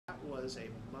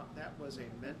was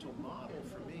a mental model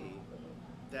for me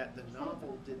that the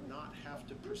novel did not have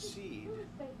to proceed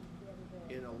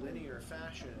in a linear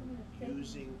fashion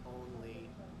using only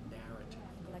narrative.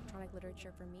 Electronic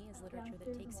literature for me is literature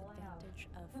that takes advantage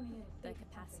of the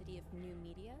capacity of new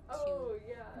media to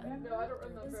I don't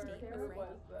remember the state who of it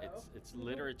was, though. It's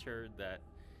literature that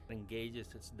engages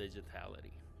its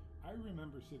digitality. I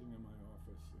remember sitting in my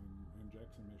office in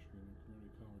Jackson, Michigan, in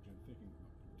community college, and thinking,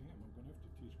 damn, I'm going to have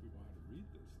to teach people how to read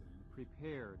this thing.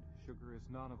 Prepared, sugar is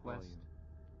not a volume.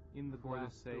 In the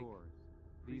glass doors,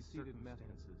 these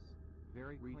circumstances,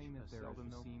 very clean that there is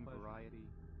no seen variety,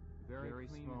 very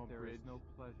clean that there is no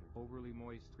pleasure, overly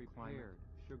moist prepared,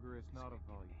 sugar is not a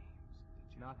volume.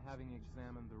 Not having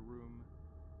examined the room,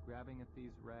 grabbing at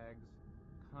these rags,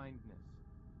 kindness,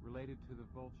 related to the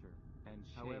vulture, and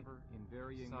however, in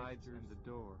varying sides and the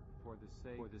door, for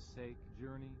the sake,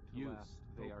 journey to use, last,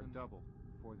 they are double,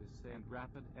 for the sake, and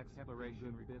rapid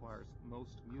exploration requires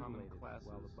most common classes,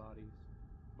 while the bodies,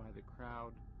 by the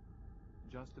crowd,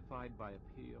 justified by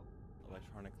appeal.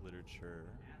 Electronic literature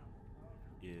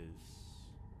is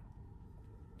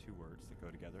two words that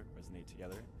go together, resonate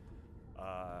together.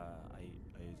 I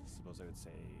suppose I would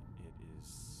say it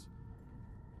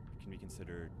can be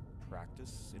considered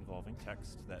practice involving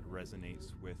text that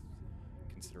resonates with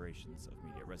considerations of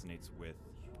media, resonates with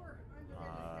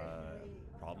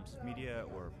problems of media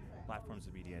or platforms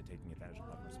of media, taking advantage of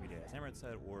platforms of media, as Amrit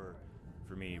said, or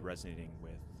for me, resonating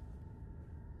with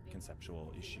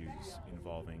conceptual issues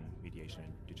involving mediation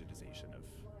and digitization of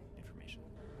information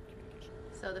communication.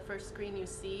 So the first screen you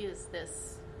see is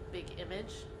this big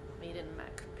image made in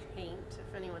Mac Paint,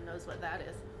 if anyone knows what that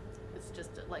is. It's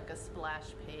just like a splash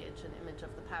page, an image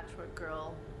of the patchwork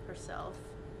girl herself.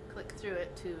 Click through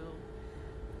it to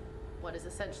what is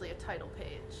essentially a title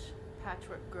page,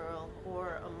 Patchwork Girl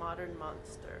or a Modern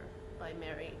Monster by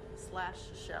Mary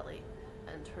Shelley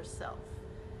and herself.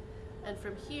 And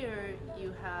from here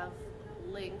you have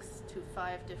links to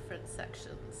 5 different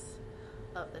sections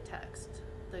of the text.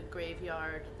 The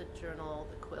graveyard, the journal,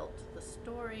 the quilt, the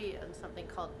story, and something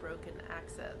called broken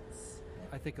accents.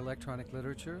 I think electronic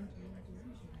literature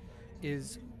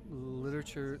is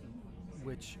literature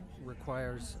which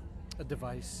requires a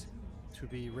device to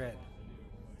be read,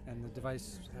 and the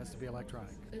device has to be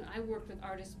electronic. I worked with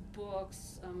artist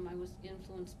books. I was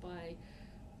influenced by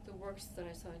the works that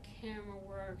I saw at Camera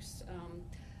Works,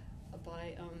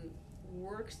 by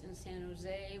Works in San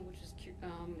Jose, which is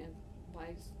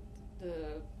by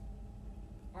the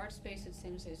art space at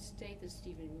San Jose State that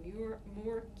Stephen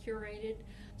Moore curated.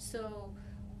 So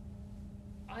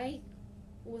I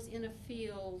was in a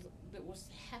field that was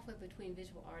halfway between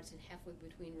visual arts and halfway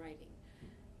between writing.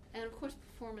 And of course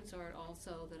performance art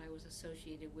also that I was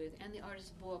associated with, and the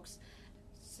artist books.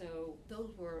 So those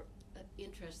were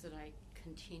interests that I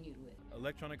continued with.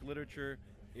 Electronic literature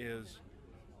is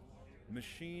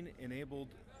machine-enabled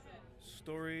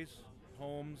stories,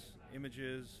 poems,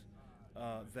 images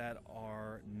that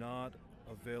are not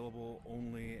available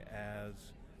only as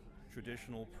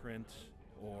traditional print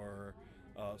or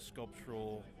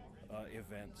sculptural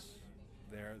events.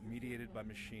 They're mediated by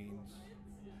machines,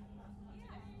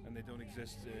 and they don't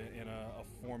exist in a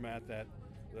format that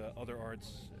the other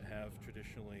arts have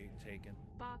traditionally taken.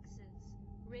 Boxes,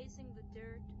 raising the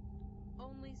dirt,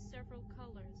 only several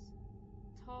colors.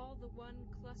 Tall the one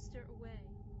cluster away,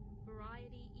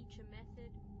 variety each a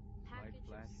method, package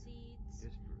of seeds,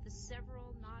 disparate. The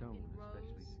several not Stone in rows.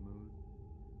 Especially smooth,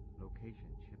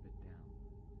 location chip it down.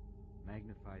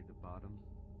 Magnify the bottom,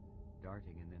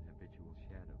 darting and then habitual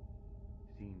shadow,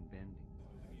 scene bending.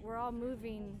 We're all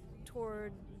moving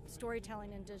toward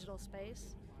storytelling in digital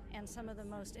space, and some of the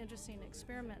most interesting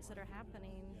experiments that are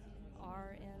happening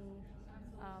are in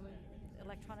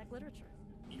electronic literature.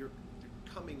 You're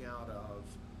coming out of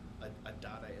a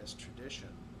Dadaist tradition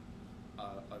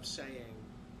of saying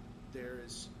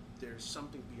there's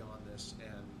something beyond this,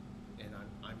 and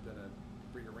I'm going to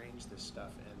rearrange this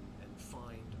stuff and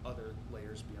find other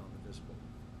layers beyond the visible,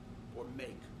 or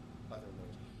make other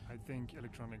layers. I think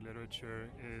electronic literature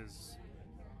is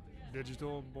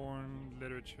digital-born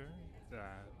literature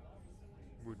that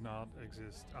would not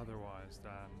exist otherwise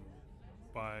than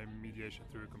by mediation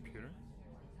through a computer.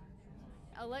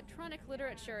 Electronic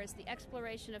literature is the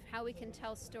exploration of how we can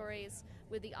tell stories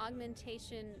with the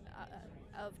augmentation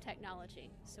of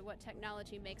technology. So what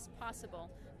technology makes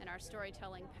possible in our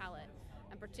storytelling palette.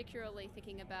 I'm particularly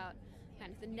thinking about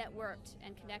kind of the networked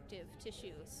and connective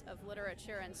tissues of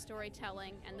literature and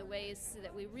storytelling and the ways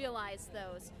that we realize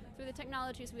those through the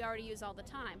technologies we already use all the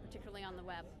time, particularly on the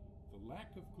web. The lack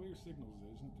of clear signals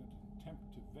isn't an attempt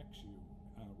to vex you,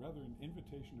 rather an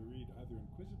invitation to read either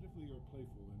inquisitively or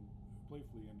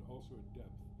playfully and also at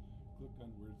depth. Click on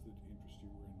words that interest you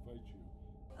or invite you.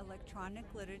 Electronic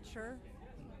literature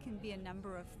can be a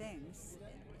number of things.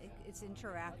 It's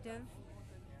interactive.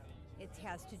 It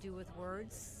has to do with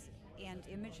words and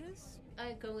images.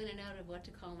 I go in and out of what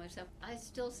to call myself. I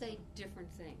still say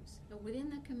different things. But within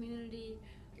the community,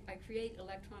 I create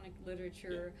electronic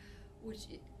literature, which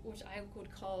I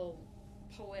would call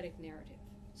poetic narrative.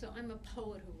 So I'm a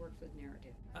poet who works with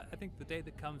narrative. I think the day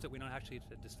that comes that we don't actually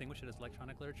distinguish it as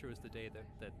electronic literature is the day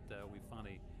that we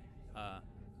finally,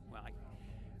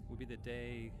 would be the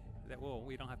day that,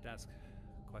 we don't have to ask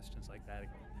questions like that.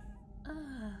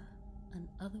 An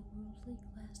otherworldly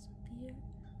glass of beer?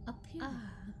 Appear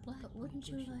but wouldn't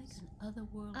you like an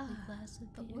otherworldly glass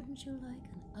of beer? But wouldn't you like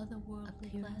an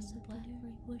otherworldly glass of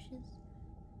blackberry bushes?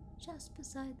 Just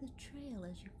beside the trail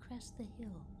as you crest the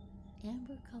hill,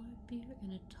 amber-colored beer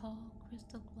in a tall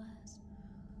crystal glass,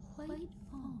 white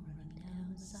foam running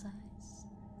down the sides,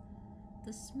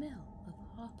 the smell of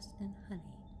hops and honey,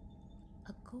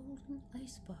 a golden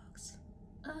icebox.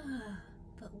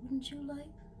 But wouldn't you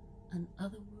like an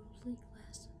otherworldly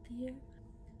glass of beer?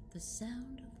 The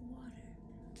sound of water,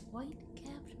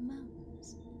 white-capped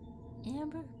mountains,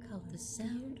 amber-colored, the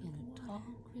sound in a tall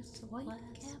crystal glass,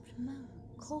 white-capped mountains,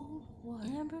 cold water,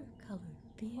 amber-colored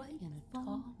beer in a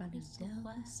tall running down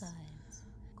the sides,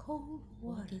 cold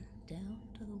water, down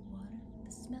to the water,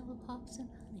 the smell of hops and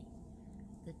honey,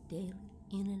 the daily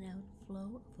in and out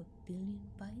flow of a billion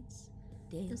bites,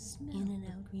 the smell in and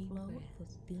out flow of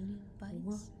a billion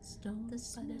bites, the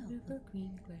smell of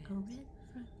green grass, red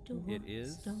front door, it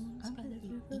is stones by the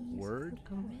river, word,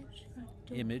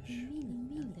 image,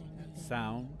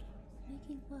 sound,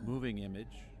 moving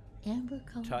image,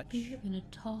 amber-colored touch, beer in a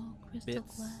tall crystal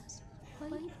bits, glass,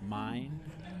 mind,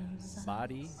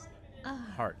 body,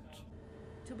 heart.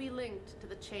 To be linked to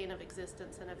the chain of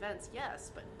existence and events,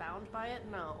 yes, but bound by it,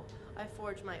 no. I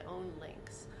forge my own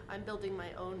links. I'm building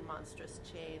my own monstrous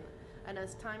chain, and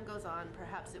as time goes on,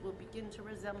 perhaps it will begin to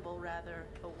resemble, rather,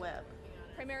 a web.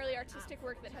 Primarily artistic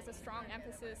work that has a strong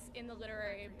emphasis in the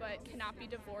literary, but cannot be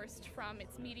divorced from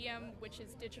its medium, which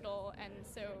is digital, and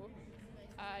so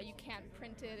you can't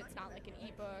print it. It's not like an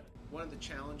ebook. One of the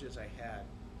challenges I had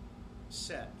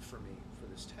set for me for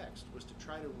this text was to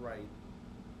try to write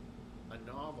a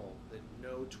novel that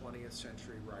no 20th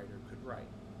century writer could write.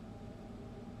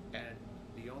 And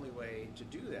the only way to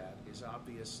do that is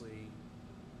obviously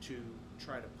to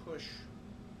try to push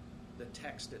the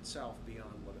text itself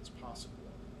beyond what it's possible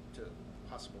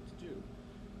to do.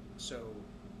 So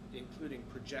including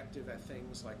projective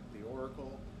things like the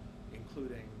Oracle,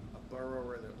 including a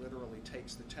burrower that literally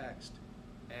takes the text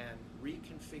and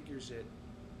reconfigures it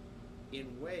in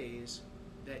ways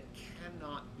that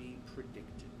cannot be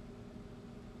predicted.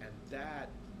 And that,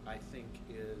 I think,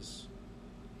 is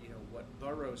what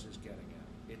Burroughs is getting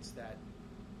at. It's that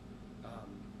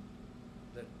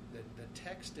the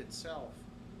text itself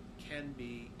can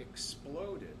be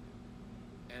exploded,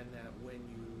 and that when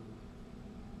you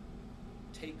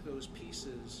take those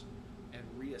pieces and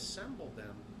reassemble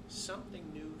them, something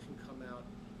new can come out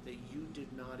that you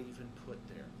did not even put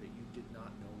there, that you did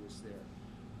not know was there.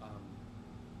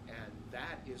 And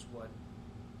that is what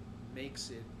makes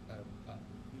it,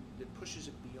 that pushes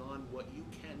it beyond what you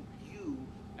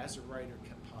as a writer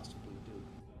can possibly do.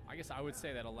 I guess I would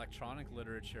say that electronic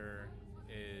literature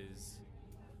is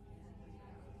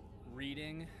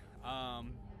reading,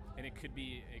 and it could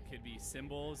be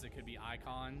symbols, it could be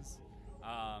icons,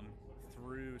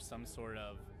 through some sort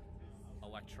of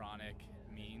electronic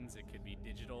means. It could be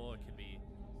digital, it could be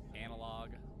analog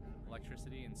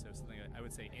electricity, and so something that I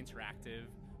would say interactive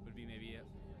would be maybe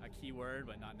a key word,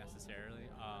 but not necessarily.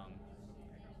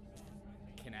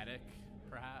 Kinetic,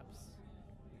 perhaps,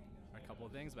 or a couple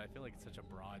of things, but I feel like it's such a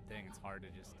broad thing, it's hard to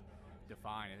just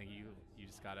define. I think you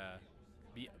just gotta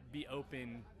be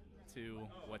open to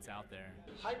what's out there.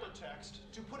 Hypertext,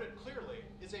 to put it clearly,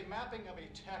 is a mapping of a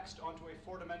text onto a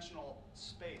four-dimensional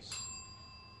space.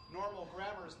 Normal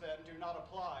grammars then do not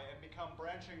apply and become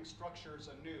branching structures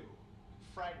anew.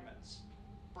 Fragments,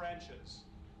 branches,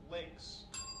 links.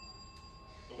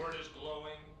 The word is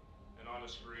glowing and on a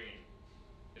screen.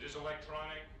 It is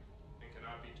electronic and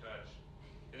cannot be touched.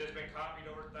 It has been copied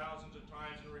over thousands of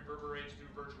times and reverberates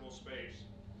through virtual space.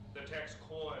 The text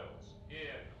coils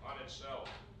in on itself.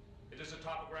 It is a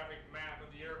topographic map of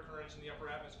the air currents in the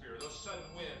upper atmosphere, those sudden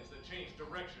winds that change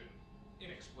direction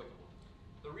inexplicably.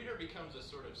 The reader becomes a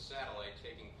sort of satellite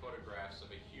taking photographs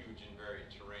of a huge and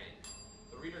varied terrain.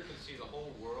 The reader can see the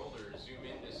whole world or zoom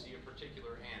in to see a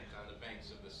particular ant on the banks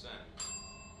of the Seine.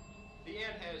 The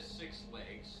ant has 6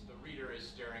 legs. The reader is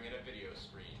staring at a video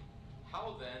screen.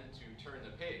 How then to turn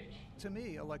the page? To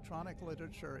me, electronic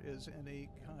literature is any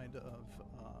kind of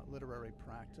literary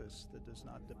practice that does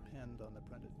not depend on the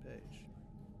printed page,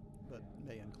 but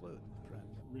may include print.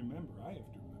 Remember, I have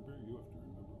to remember, you have to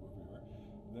remember where we are,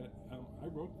 that I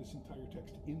wrote this entire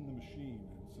text in the machine,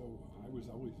 and so I was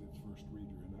always its first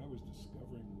reader, and I was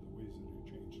discovering the ways that it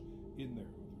changed in there.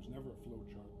 There was never a flow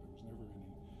chart, there was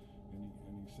never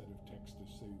any set of text to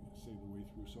say the way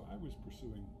through, so I was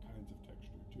pursuing kinds of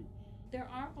texture too. There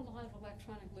are a lot of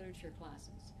electronic literature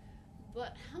classes,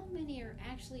 but how many are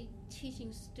actually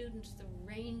teaching students the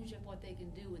range of what they can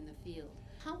do in the field?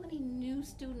 How many new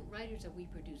student writers are we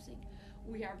producing?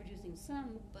 We are producing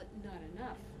some, but not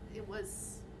enough. It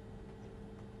was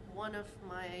one of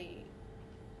my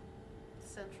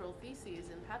central theses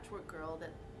in Patchwork Girl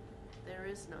that there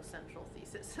is no central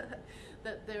thesis,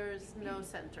 that there is no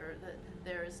center, that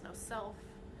there is no self.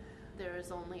 There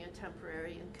is only a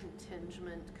temporary and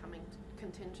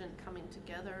contingent coming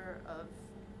together of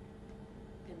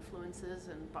influences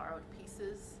and borrowed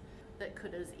pieces that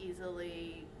could as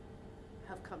easily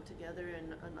have come together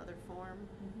in another form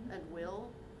and will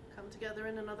come together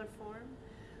in another form.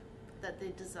 That the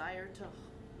desire to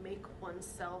make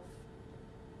oneself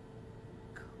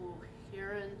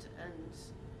coherent and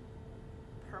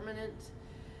permanent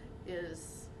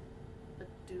is a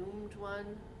doomed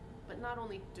one, but not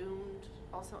only doomed,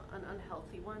 also an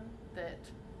unhealthy one, that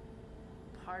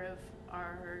part of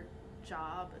our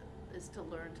job is to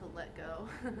learn to let go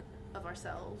of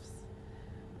ourselves.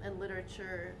 And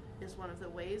literature is one of the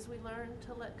ways we learn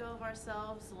to let go of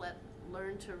ourselves,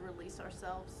 learn to release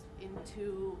ourselves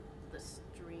into the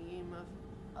stream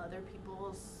of other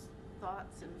people's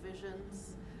thoughts and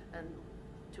visions, and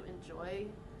to enjoy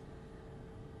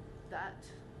that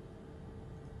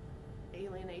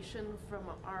alienation from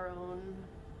our own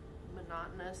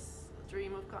monotonous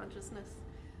stream of consciousness.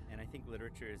 And I think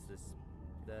literature is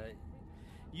the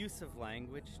use of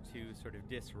language to sort of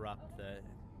disrupt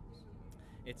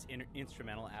its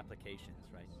instrumental applications,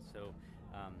 right? So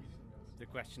the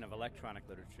question of electronic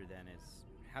literature then is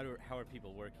how are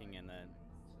people working in the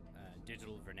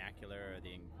digital vernacular or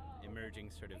the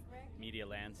emerging sort of media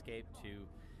landscape to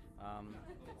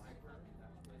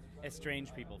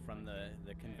estrange people from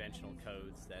the conventional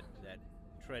codes that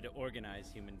try to organize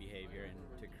human behavior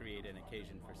and to create an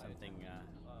occasion for something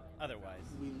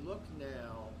otherwise. We look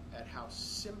now at how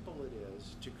simple it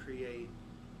is to create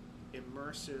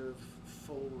immersive,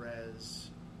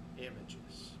 full-res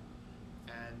images,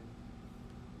 and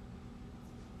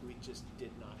we just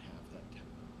did not have that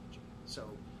technology.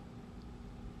 So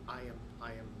I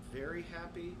am very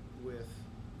happy with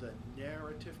the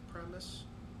narrative premise,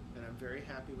 and I'm very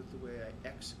happy with the way I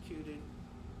executed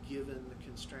given the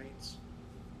constraints,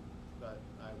 but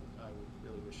I would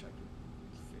really wish I could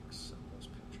fix some of those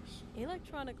pictures.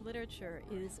 Electronic literature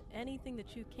is anything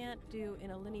that you can't do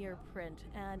in a linear print,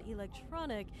 and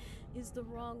electronic is the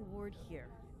wrong word here.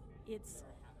 It's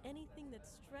anything that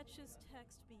stretches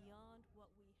text beyond what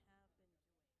we have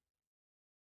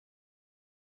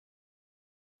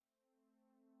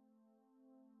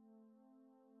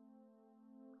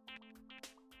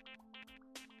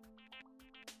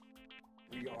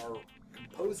been doing. We are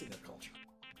composing a culture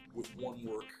with one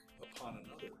work upon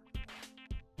another.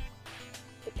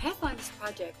 The Pathfinders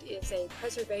project is a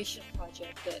preservation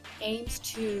project that aims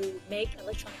to make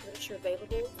electronic literature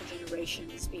available for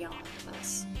generations beyond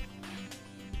us.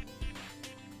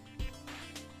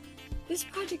 This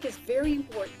project is very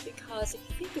important because if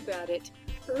you think about it,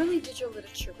 early digital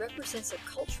literature represents a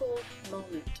cultural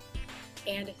moment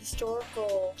and a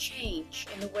historical change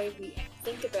in the way we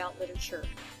think about literature.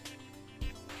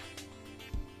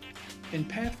 In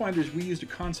Pathfinders, we used a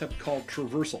concept called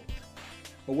Traversal,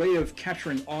 a way of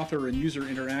capturing author and user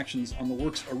interactions on the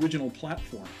work's original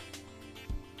platform.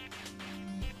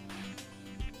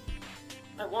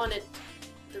 I wanted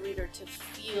the reader to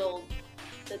feel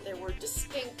that there were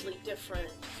distinctly different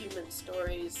human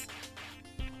stories.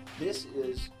 This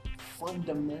is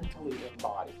fundamentally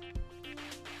embodied.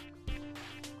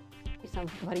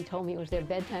 Somebody told me it was their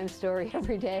bedtime story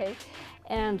every day,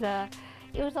 and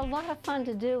it was a lot of fun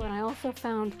to do, and I also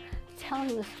found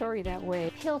telling the story that way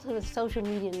appeal to the social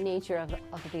media nature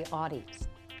of the audience.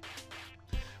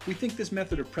 We think this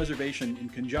method of preservation, in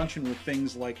conjunction with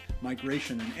things like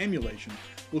migration and emulation,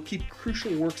 will keep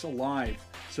crucial works alive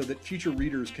so that future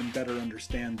readers can better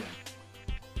understand them.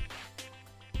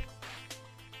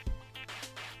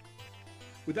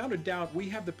 Without a doubt, we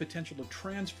have the potential to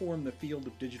transform the field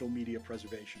of digital media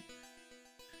preservation.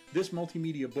 This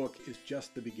multimedia book is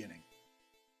just the beginning.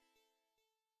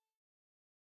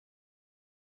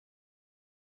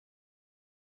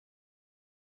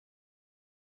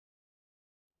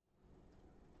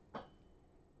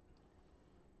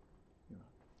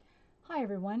 Hi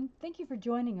everyone, thank you for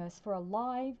joining us for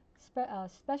a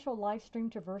special live stream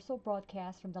Traversal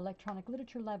broadcast from the Electronic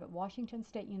Literature Lab at Washington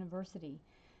State University.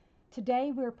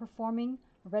 Today we are performing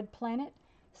Red Planet,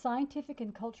 Scientific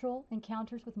and Cultural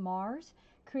Encounters with Mars,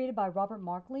 created by Robert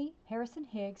Markley, Harrison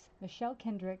Higgs, Michelle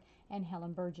Kendrick, and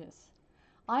Helen Burgess.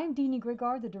 I am Deanie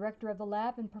Grigar, the director of the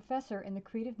lab and professor in the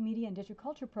Creative Media and Digital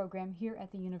Culture program here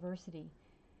at the university.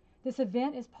 This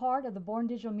event is part of the Born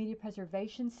Digital Media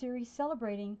Preservation series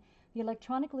celebrating the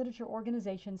Electronic Literature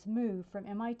Organization's move from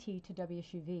MIT to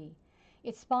WSUV.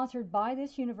 It's sponsored by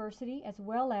this university as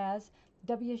well as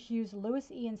WSU's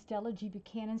Lewis E. and Stella G.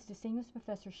 Buchanan's Distinguished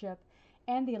Professorship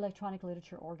and the Electronic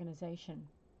Literature Organization.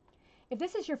 If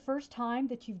this is your first time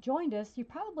that you've joined us, you're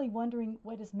probably wondering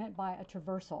what is meant by a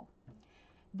traversal.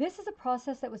 This is a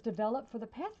process that was developed for the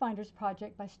Pathfinders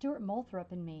project by Stuart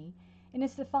Moulthrop and me, and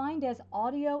is defined as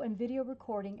audio and video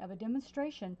recording of a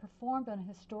demonstration performed on a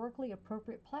historically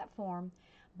appropriate platform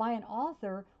by an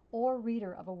author or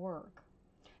reader of a work.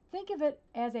 Think of it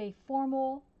as a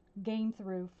formal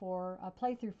playthrough for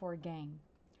a game.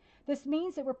 This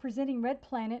means that we're presenting Red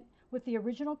Planet with the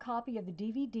original copy of the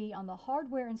DVD on the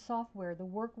hardware and software the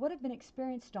work would have been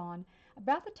experienced on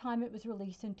about the time it was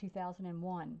released in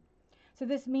 2001. So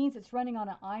this means it's running on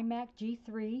an iMac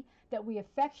G3 that we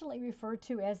affectionately refer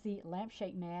to as the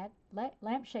lampshade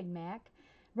Mac,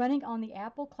 running on the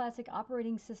Apple Classic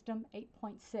Operating System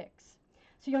 8.6.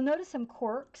 So you'll notice some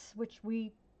quirks which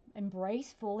we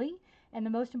embrace fully, and the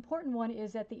most important one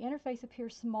is that the interface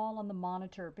appears small on the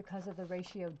monitor because of the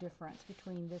ratio difference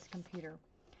between this computer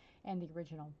and the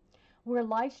original. We're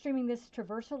live streaming this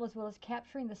traversal as well as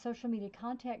capturing the social media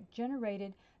content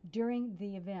generated during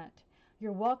the event.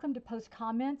 You're welcome to post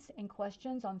comments and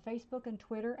questions on Facebook and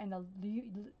Twitter and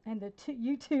the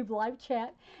YouTube live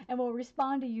chat, and we'll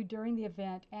respond to you during the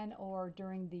event and or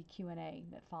during the Q&A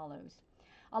that follows.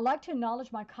 I'd like to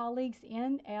acknowledge my colleagues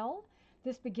in L.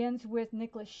 This begins with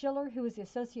Nicholas Schiller, who is the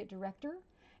Associate Director,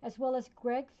 as well as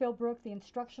Greg Philbrook, the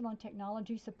Instructional and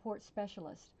Technology Support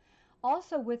Specialist.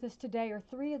 Also with us today are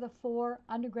 3 of the 4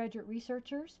 undergraduate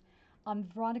researchers.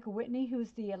 Veronica Whitney, who's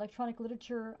the Electronic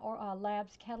Literature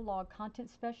Lab's Catalog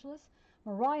Content Specialist,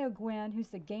 Mariah Gwynn, who's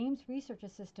the Games Research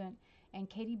Assistant, and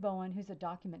Katie Bowen, who's a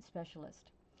Document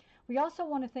Specialist. We also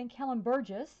want to thank Helen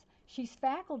Burgess. She's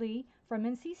faculty from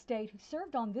NC State who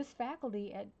served on this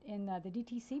faculty in the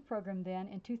DTC program then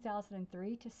in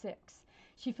 2003 to 6.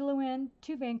 She flew in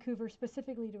to Vancouver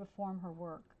specifically to perform her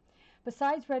work.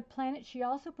 Besides Red Planet, she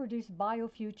also produced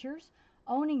BioFutures,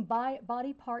 Owning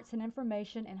Body Parts and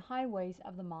Information and Highways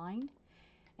of the Mind,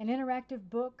 an interactive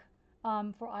book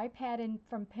for iPad and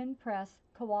from Penn Press,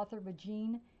 co-authored with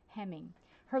Jean Hemming.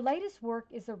 Her latest work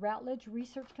is the Routledge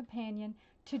Research Companion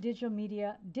to Digital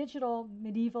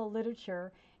Medieval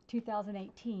Literature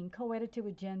 2018, co-edited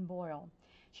with Jen Boyle.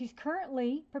 She's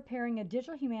currently preparing a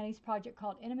digital humanities project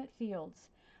called Intimate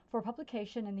Fields for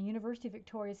publication in the University of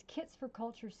Victoria's Kits for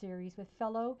Culture series with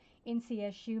fellow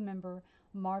NCSU member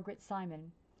Margaret Simon.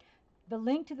 The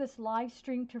link to this live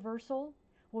stream traversal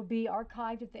will be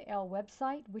archived at the L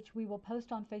website, which we will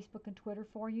post on Facebook and Twitter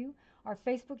for you. Our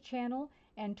Facebook channel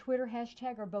and Twitter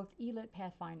hashtag are both eLit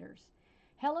Pathfinders.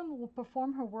 Helen will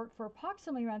perform her work for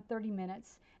approximately around 30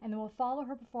 minutes, and then we'll follow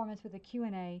her performance with a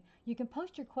Q&A. You can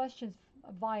post your questions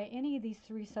via any of these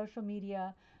 3 social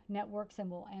media networks, and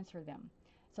we'll answer them.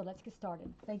 So let's get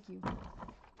started. Thank you.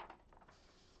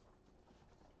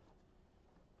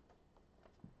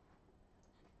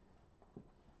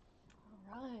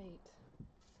 Right.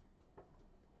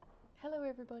 Hello,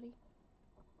 everybody.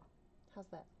 How's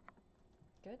that?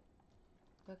 Good?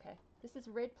 Okay. This is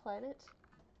Red Planet.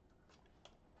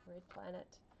 Red Planet.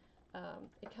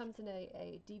 It comes in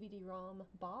a DVD-ROM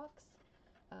box.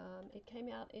 It came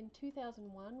out in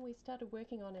 2001. We started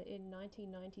working on it in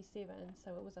 1997,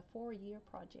 so it was a 4-year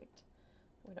project.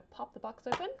 We're going to pop the box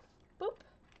open. Boop.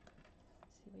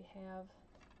 See, we have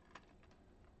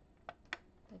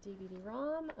a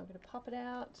DVD-ROM. I'm going to pop it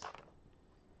out,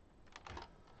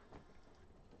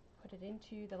 put it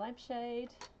into the lampshade,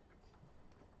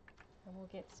 and we'll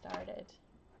get started.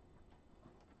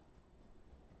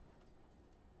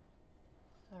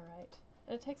 Alright,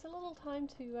 and it takes a little time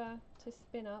to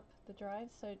spin up the drive,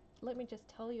 so let me just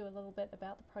tell you a little bit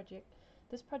about the project.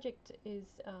 This project is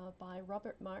by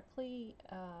Robert Markley,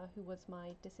 who was my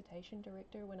dissertation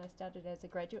director when I started as a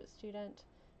graduate student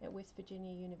at West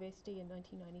Virginia University in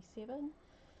 1997.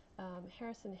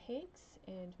 Harrison Higgs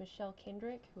and Michelle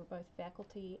Kendrick, who are both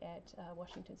faculty at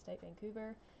Washington State,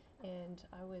 Vancouver, and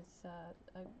I was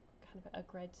kind of a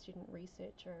grad student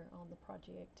researcher on the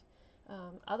project.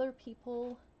 Other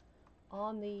people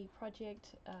On the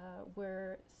project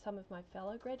were some of my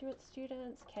fellow graduate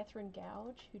students, Catherine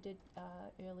Gouge, who did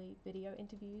early video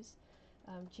interviews,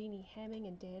 Jeannie Hamming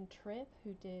and Dan Tripp,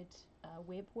 who did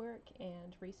web work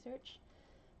and research,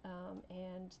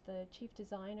 and the chief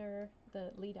designer,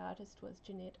 the lead artist, was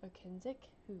Jeanette Okinzik,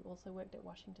 who also worked at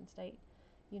Washington State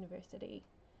University.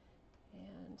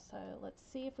 And so let's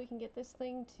see if we can get this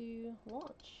thing to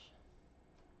launch.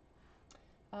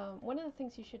 One of the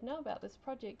things you should know about this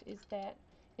project is that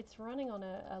it's running on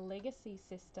a legacy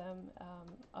system,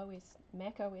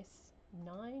 Mac OS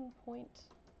 9 point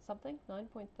something,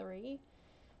 9.3.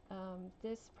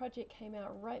 This project came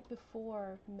out right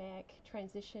before Mac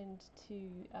transitioned to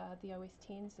the OS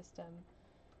 10 system.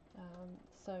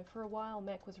 So for a while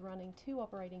Mac was running 2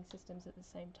 operating systems at the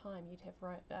same time. You'd have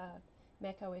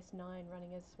Mac OS 9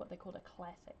 running as what they called a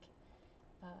classic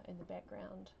in the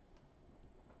background.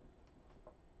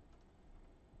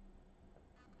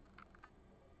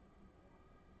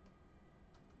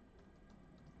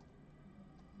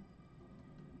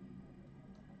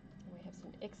 We have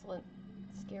some excellent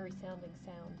scary sounding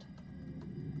sound.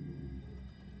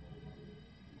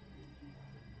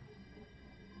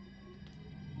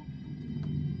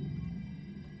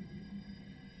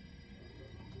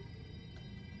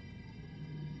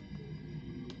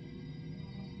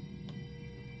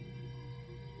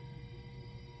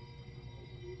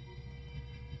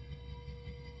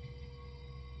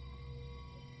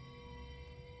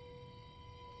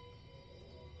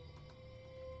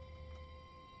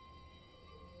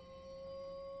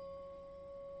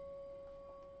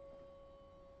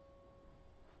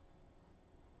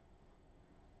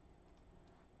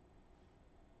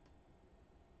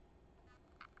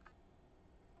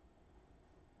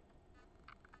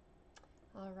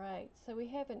 Alright, so we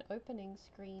have an opening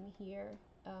screen here,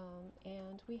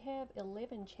 and we have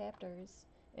 11 chapters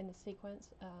in the sequence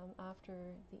after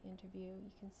the interview.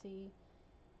 You can see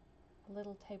a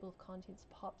little table of contents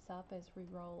pops up as we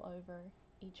roll over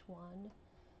each one.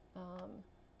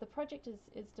 The project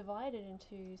is divided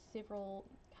into several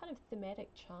kind of thematic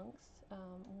chunks.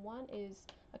 One is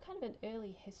a kind of an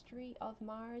early history of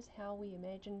Mars, how we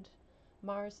imagined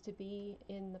Mars to be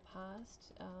in the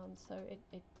past. So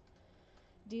it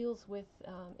deals with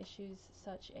issues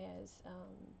such as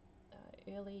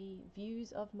early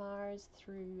views of Mars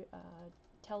through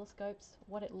telescopes,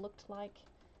 what it looked like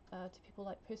to people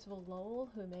like Percival Lowell,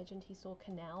 who imagined he saw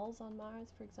canals on Mars,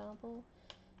 for example.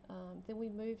 Then we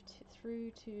moved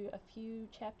through to a few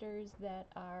chapters that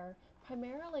are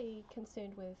primarily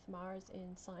concerned with Mars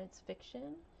in science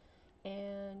fiction,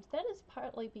 and that is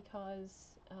partly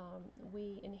because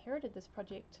we inherited this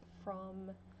project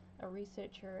from a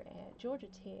researcher at Georgia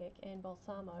Tech, Ann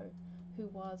Balsamo, who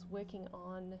was working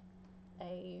on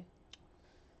a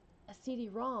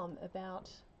CD-ROM about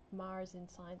Mars in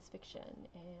science fiction,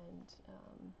 and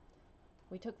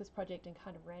we took this project and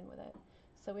kind of ran with it.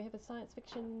 So we have a science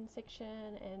fiction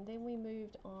section, and then we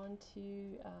moved on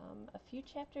to a few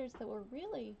chapters that were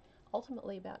really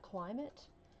ultimately about climate,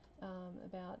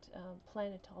 about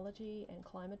planetology and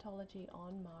climatology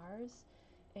on Mars.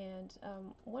 And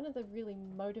one of the really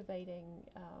motivating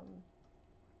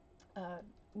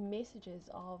messages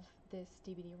of this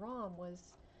DVD-ROM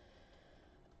was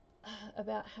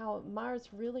about how Mars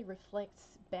really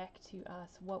reflects back to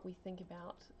us what we think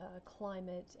about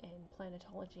climate and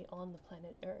planetology on the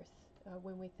planet Earth.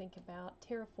 When we think about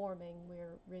terraforming,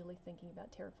 we're really thinking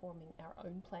about terraforming our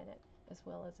own planet as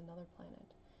well as another planet.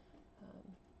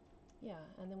 Yeah,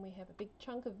 and then we have a big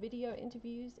chunk of video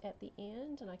interviews at the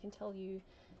end, and I can tell you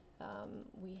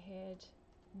we had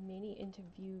many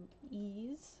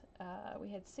interviewees. We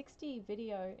had 60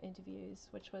 video interviews,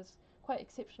 which was quite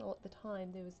exceptional at the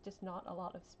time. There was just not a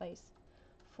lot of space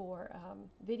for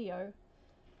video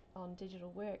on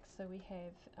digital works. So we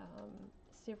have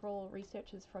several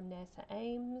researchers from NASA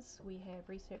Ames, we have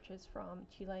researchers from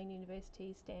Tulane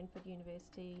University, Stanford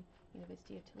University,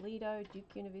 University of Toledo,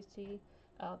 Duke University,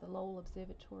 the Lowell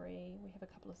Observatory. We have a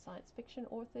couple of science fiction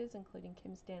authors, including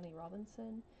Kim Stanley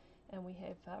Robinson, and we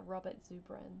have Robert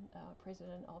Zubrin,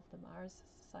 president of the Mars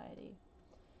Society.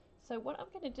 So what I'm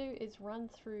going to do is run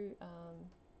through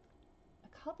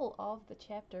a couple of the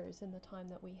chapters in the time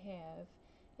that we have,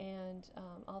 and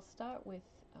I'll start with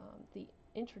the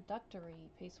introductory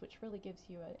piece, which really gives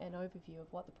you an overview of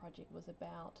what the project was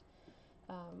about.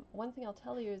 One thing I'll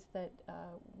tell you is that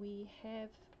we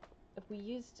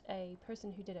used a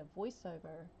person who did a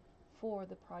voiceover for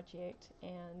the project,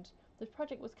 and the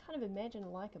project was kind of imagined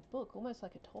like a book, almost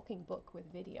like a talking book with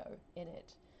video in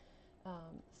it.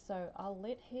 So I'll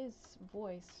let his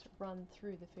voice run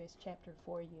through the first chapter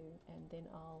for you, and then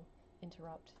I'll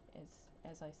interrupt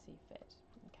as I see fit.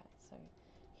 Okay, so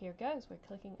here goes. We're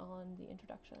clicking on the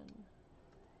introduction.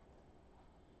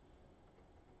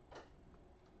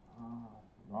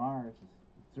 Mars has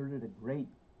exerted a great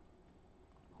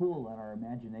pull on our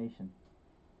imagination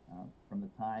from the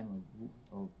time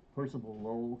of Percival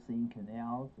Lowell seeing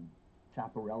canals and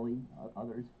Schiaparelli,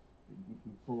 others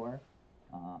before.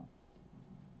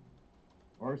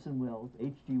 Orson Welles,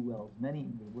 H.G. Wells, many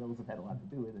Wells have had a lot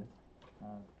to do with this.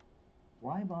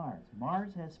 Why Mars?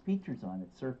 Mars has features on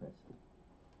its surface.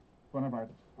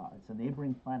 It's a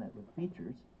neighboring planet with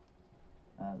features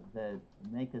that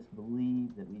make us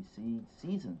believe that we see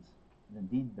seasons. And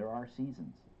indeed, there are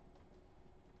seasons.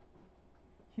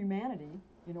 Humanity,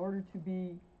 in order to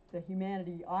be the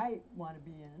humanity I want to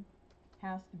be in,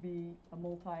 has to be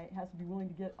willing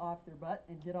to get off their butt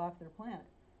and get off their planet.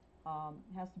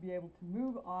 Has to be able to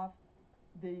move off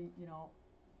the,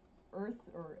 Earth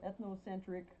or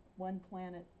ethnocentric one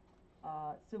planet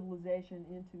civilization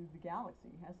into the galaxy.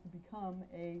 Has to become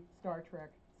a Star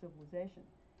Trek civilization.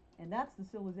 And that's the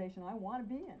civilization I want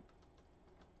to be in.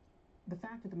 The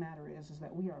fact of the matter is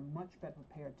that we are much better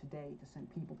prepared today to send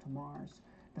people to Mars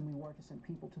than we were to send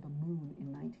people to the moon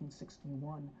in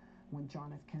 1961 when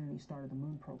John F. Kennedy started the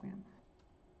moon program.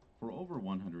 For over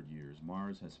 100 years,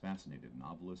 Mars has fascinated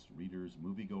novelists, readers,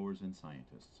 moviegoers, and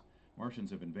scientists.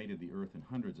 Martians have invaded the Earth in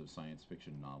hundreds of science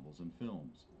fiction novels and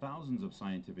films. Thousands of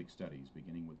scientific studies,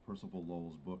 beginning with Percival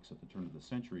Lowell's books at the turn of the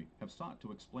century, have sought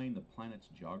to explain the planet's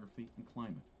geography and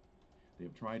climate. They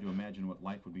have tried to imagine what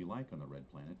life would be like on the red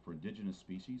planet for indigenous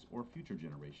species or future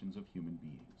generations of human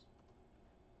beings.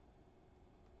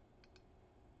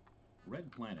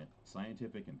 Red Planet,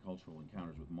 Scientific and Cultural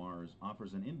Encounters with Mars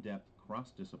offers an in-depth,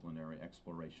 cross-disciplinary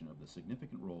exploration of the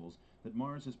significant roles that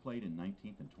Mars has played in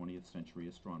 19th and 20th century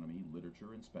astronomy,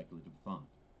 literature, and speculative thought.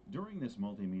 During this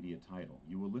multimedia title,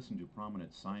 you will listen to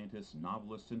prominent scientists,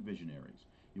 novelists, and visionaries.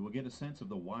 You will get a sense of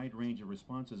the wide range of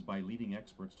responses by leading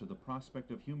experts to the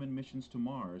prospect of human missions to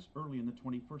Mars early in the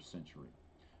 21st century.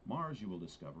 Mars, you will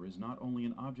discover, is not only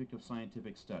an object of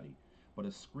scientific study, but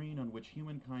a screen on which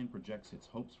humankind projects its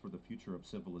hopes for the future of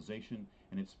civilization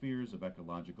and its fears of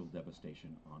ecological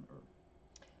devastation on Earth.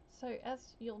 So as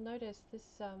you'll notice,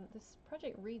 this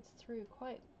project reads through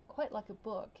quite like a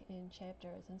book in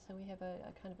chapters, and so we have a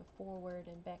kind of a forward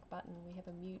and back button, we have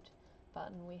a mute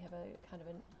button, we have a kind of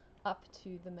an up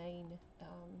to the main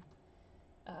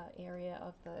area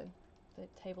of the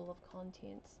table of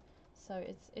contents. So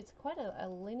it's quite a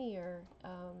linear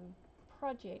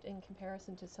project in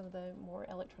comparison to some of the more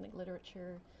electronic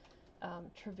literature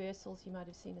traversals you might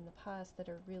have seen in the past that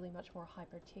are really much more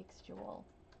hypertextual.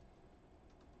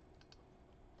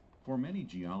 For many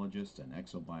geologists and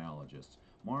exobiologists,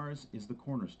 Mars is the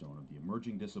cornerstone of the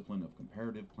emerging discipline of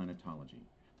comparative planetology,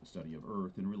 the study of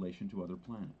Earth in relation to other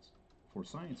planets. For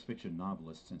science fiction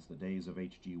novelists since the days of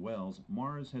H.G. Wells,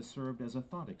 Mars has served as a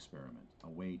thought experiment, a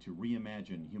way to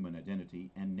reimagine human identity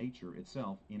and nature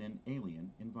itself in an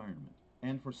alien environment.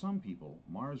 And for some people,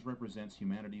 Mars represents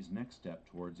humanity's next step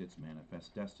towards its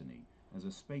manifest destiny as a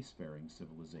spacefaring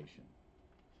civilization.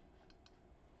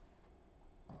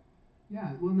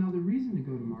 Yeah, well, now the reason to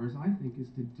go to Mars, I think, is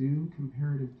to do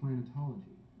comparative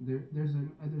planetology. There's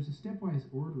a stepwise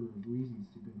order of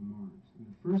reasons to go to Mars. And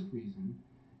the first reason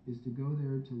is to go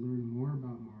there to learn more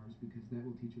about Mars because that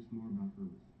will teach us more about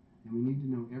Earth. And we need to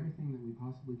know everything that we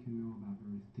possibly can know about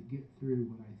Earth to get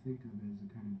through what I think of as a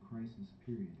kind of crisis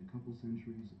period, a couple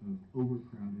centuries of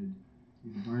overcrowded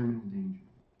environmental danger.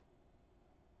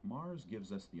 Mars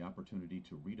gives us the opportunity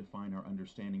to redefine our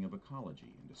understanding of ecology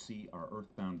and to see our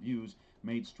earthbound views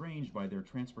made strange by their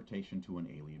transportation to an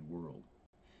alien world.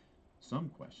 Some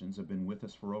questions have been with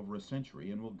us for over a century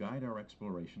and will guide our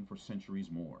exploration for centuries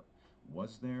more.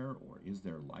 Was there or is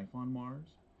there life on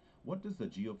Mars? What does the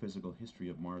geophysical history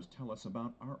of Mars tell us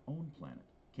about our own planet?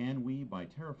 Can we, by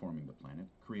terraforming the planet,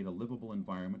 create a livable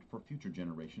environment for future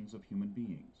generations of human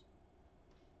beings?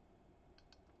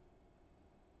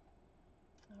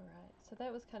 Alright, so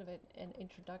that was kind of an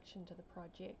introduction to the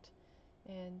project,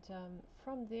 and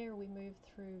from there we moved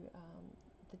through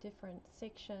the different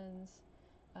sections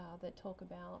that talk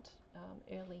about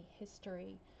early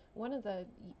history. One of the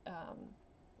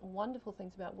wonderful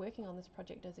things about working on this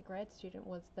project as a grad student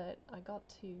was that I got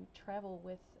to travel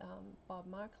with Bob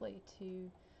Markley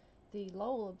to the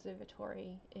Lowell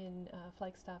Observatory in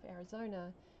Flagstaff,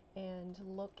 Arizona, and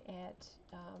look at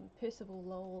Percival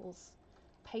Lowell's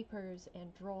papers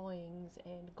and drawings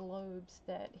and globes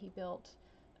that he built.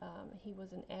 He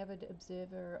was an avid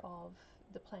observer of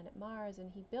the planet Mars,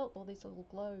 and he built all these little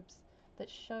globes that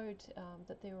showed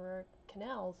that there were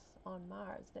canals on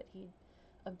Mars that he'd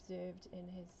observed in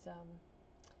his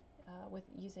with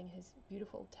using his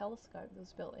beautiful telescope that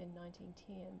was built in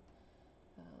 1910.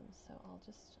 So I'll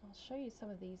show you some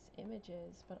of these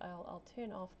images, but I'll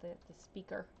turn off the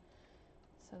speaker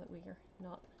so that we're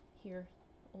not here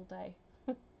all day.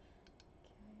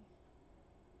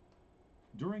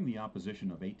 During the opposition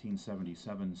of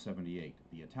 1877-78,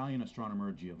 the Italian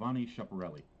astronomer Giovanni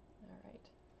Schiaparelli. All right.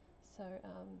 So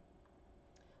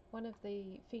one of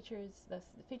the features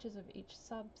of each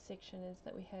subsection is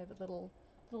that we have little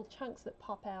chunks that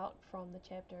pop out from the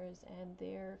chapters, and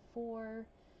they're for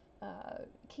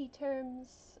key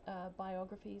terms,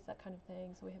 biographies, that kind of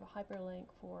thing. So we have a hyperlink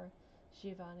for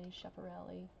Giovanni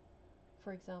Schiaparelli,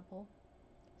 for example.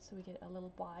 So we get a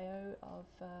little bio of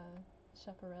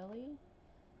Schiaparelli.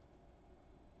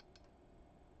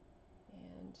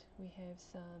 And we have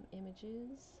some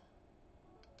images,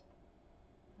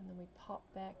 and then we pop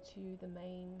back to the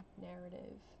main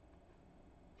narrative.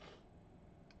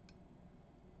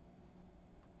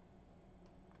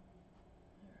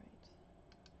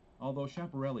 Although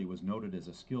Schiaparelli was noted as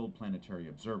a skilled planetary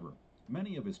observer,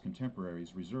 many of his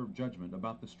contemporaries reserved judgment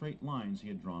about the straight lines he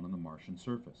had drawn on the Martian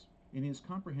surface. In his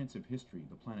comprehensive history,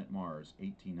 The Planet Mars,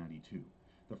 1892,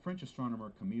 the French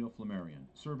astronomer Camille Flammarion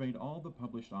surveyed all the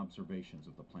published observations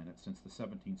of the planet since the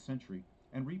 17th century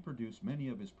and reproduced many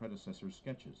of his predecessors'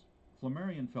 sketches.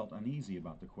 Flammarion felt uneasy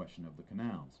about the question of the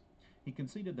canals. He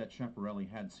conceded that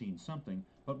Schiaparelli had seen something,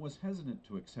 but was hesitant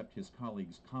to accept his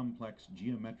colleague's complex,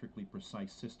 geometrically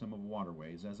precise system of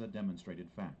waterways as a demonstrated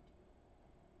fact.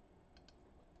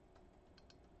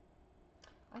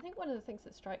 I think one of the things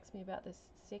that strikes me about this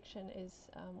section is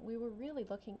we were really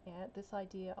looking at this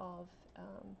idea of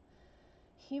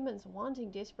humans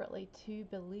wanting desperately to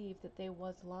believe that there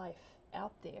was life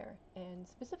out there, and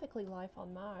specifically life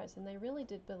on Mars, and they really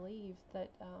did believe that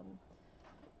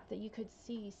that you could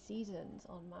see seasons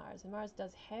on Mars, and Mars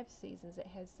does have seasons. It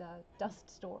has dust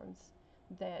storms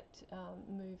that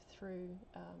move through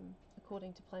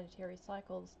according to planetary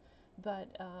cycles, but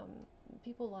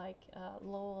people like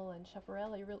Lowell and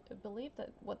Schiaparelli believed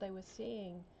that what they were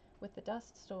seeing with the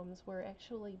dust storms were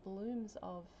actually blooms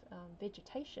of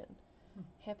vegetation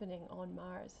happening on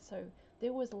Mars. So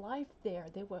there was life there,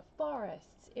 there were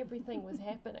forests, everything was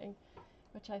happening,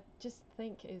 which I just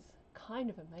think is kind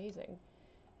of amazing.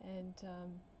 And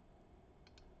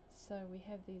so we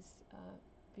have these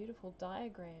beautiful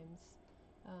diagrams.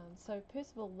 So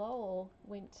Percival Lowell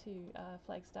went to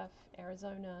Flagstaff,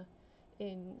 Arizona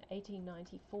in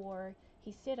 1894.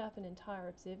 He set up an entire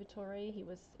observatory. He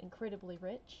was incredibly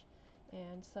rich,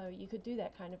 and so you could do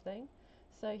that kind of thing.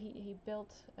 So he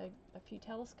built a few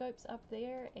telescopes up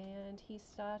there, and he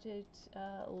started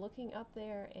looking up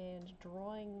there and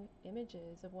drawing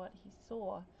images of what he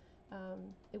saw.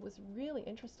 It was really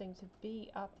interesting to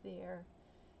be up there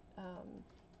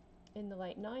in the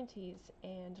late 90s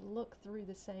and look through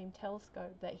the same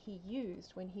telescope that he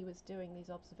used when he was doing these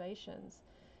observations,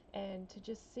 and to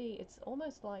just see, it's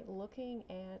almost like looking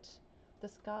at the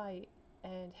sky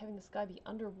and having the sky be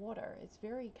underwater. It's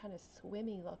very kind of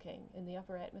swimmy looking in the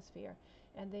upper atmosphere,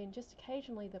 and then just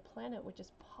occasionally the planet would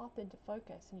just pop into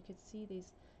focus and you could see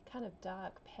these kind of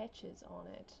dark patches on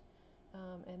it,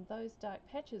 and those dark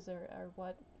patches are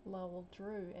what Lowell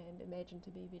drew and imagined to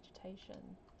be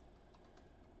vegetation.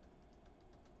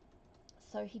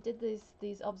 So he did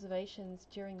these observations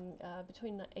during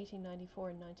between 1894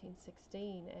 and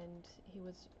 1916, and he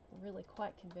was really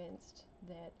quite convinced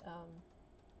that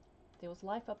there was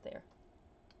life up there.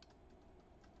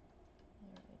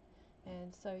 All right.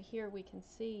 And so here we can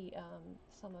see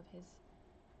some of his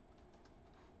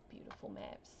beautiful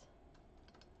maps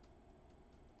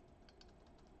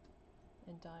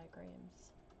and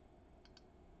diagrams.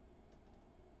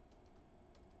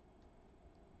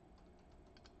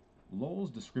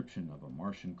 Lowell's description of a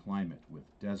Martian climate with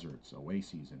deserts,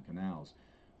 oases, and canals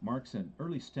marks an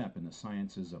early step in the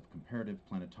sciences of comparative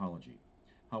planetology.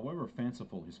 However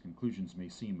fanciful his conclusions may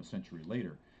seem a century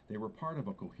later, they were part of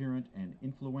a coherent and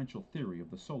influential theory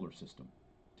of the solar system.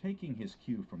 Taking his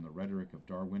cue from the rhetoric of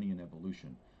Darwinian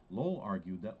evolution, Lowell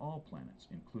argued that all planets,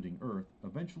 including Earth,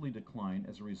 eventually decline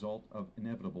as a result of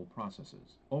inevitable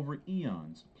processes. Over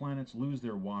eons, planets lose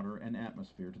their water and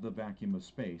atmosphere to the vacuum of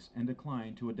space and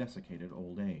decline to a desiccated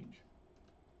old age.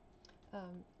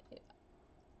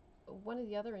 One of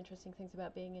the other interesting things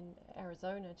about being in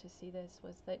Arizona to see this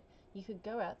was that you could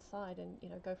go outside and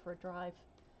go for a drive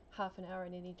half an hour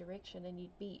in any direction, and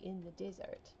you'd be in the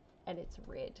desert, and it's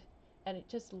red, and it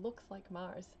just looks like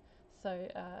Mars. So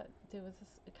there was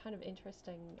this kind of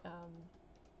interesting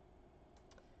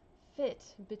fit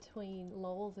between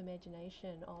Lowell's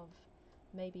imagination of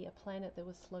maybe a planet that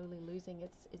was slowly losing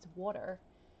its water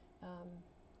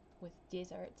with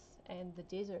deserts, and the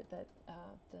desert that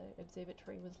the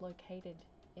observatory was located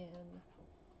in.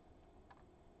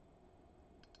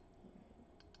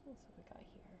 What's we got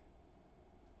here?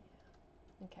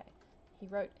 Yeah. Okay. He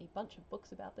wrote a bunch of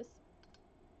books about this,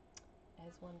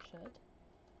 as one should.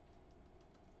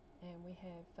 And we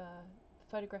have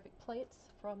photographic plates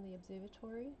from the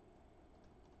observatory.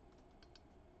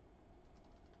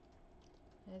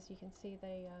 As you can see,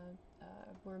 they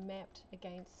were mapped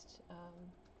against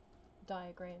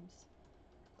diagrams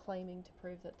claiming to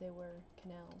prove that there were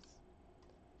canals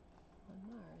on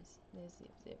Mars. There's the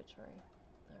observatory.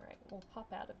 Alright, we'll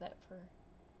pop out of that for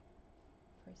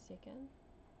a second.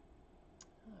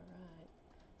 Alright.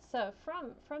 So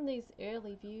from these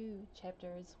early view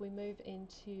chapters, we move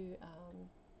into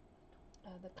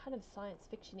the kind of science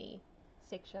fiction-y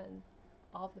section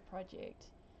of the project.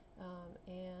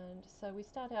 And so we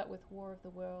start out with War of the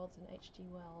Worlds and H.G.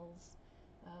 Wells,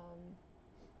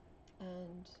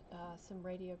 and some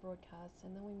radio broadcasts,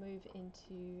 and then we move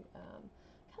into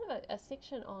kind of a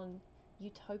section on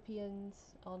utopians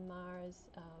on Mars.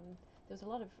 There's a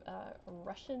lot of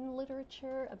Russian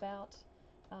literature about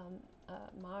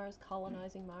Mars,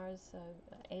 colonizing Mars,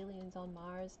 aliens on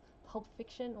Mars, pulp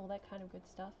fiction, all that kind of good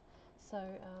stuff. So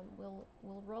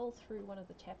we'll roll through one of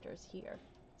the chapters here,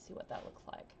 see what that looks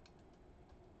like.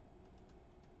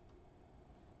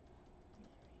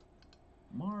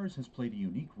 Mars has played a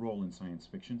unique role in science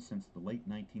fiction since the late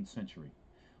 19th century.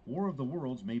 War of the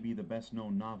Worlds may be the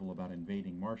best-known novel about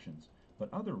invading Martians,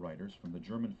 but other writers, from the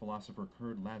German philosopher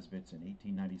Kurt Laswitz in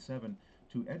 1897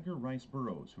 to Edgar Rice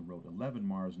Burroughs, who wrote 11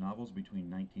 Mars novels between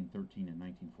 1913 and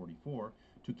 1944,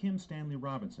 to Kim Stanley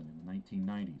Robinson in the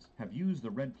 1990s, have used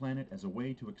the Red Planet as a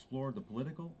way to explore the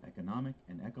political, economic,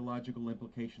 and ecological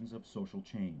implications of social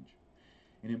change.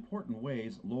 In important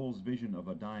ways, Lowell's vision of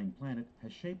a dying planet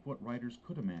has shaped what writers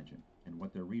could imagine, and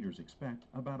what their readers expect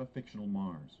about a fictional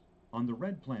Mars. On the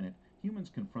Red Planet, humans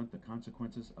confront the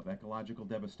consequences of ecological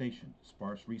devastation,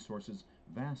 sparse resources,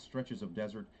 vast stretches of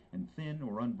desert, and thin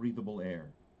or unbreathable air.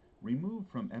 Removed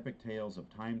from epic tales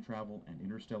of time travel and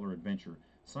interstellar adventure,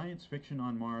 science fiction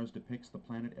on Mars depicts the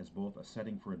planet as both a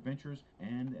setting for adventures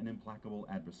and an implacable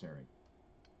adversary.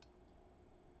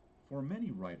 For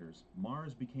many writers,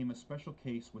 Mars became a special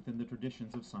case within the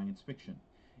traditions of science fiction.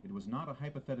 It was not a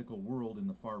hypothetical world in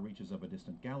the far reaches of a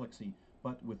distant galaxy,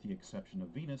 but, with the exception of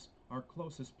Venus, our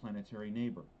closest planetary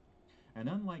neighbor. And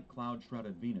unlike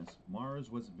cloud-shrouded Venus,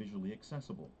 Mars was visually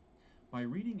accessible. By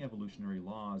reading evolutionary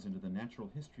laws into the natural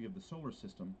history of the solar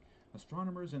system,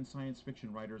 astronomers and science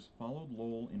fiction writers followed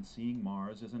Lowell in seeing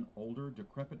Mars as an older,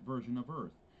 decrepit version of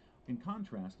Earth. In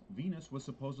contrast, Venus was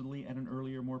supposedly at an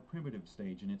earlier, more primitive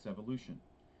stage in its evolution.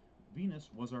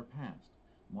 Venus was our past,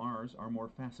 Mars our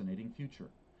more fascinating future.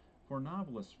 For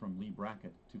novelists from Lee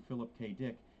Brackett to Philip K.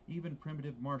 Dick, even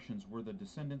primitive Martians were the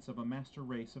descendants of a master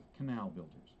race of canal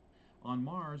builders. On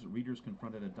Mars, readers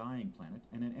confronted a dying planet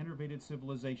and an enervated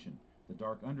civilization, the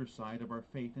dark underside of our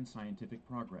faith in scientific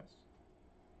progress.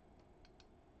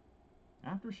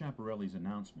 After Schiaparelli's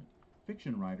announcement,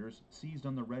 fiction writers seized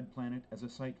on the Red Planet as a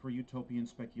site for utopian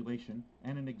speculation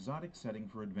and an exotic setting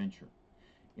for adventure.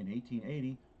 In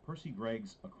 1880, Percy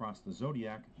Gregg's Across the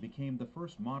Zodiac became the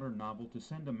first modern novel to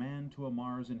send a man to a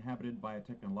Mars inhabited by a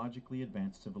technologically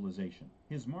advanced civilization.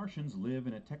 His Martians live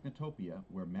in a technotopia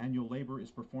where manual labor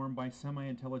is performed by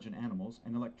semi-intelligent animals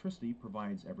and electricity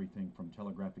provides everything from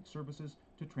telegraphic services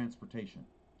to transportation.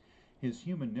 His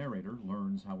human narrator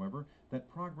learns, however,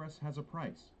 that progress has a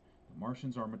price. The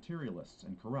Martians are materialists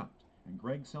and corrupt, and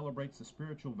Gregg celebrates the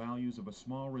spiritual values of a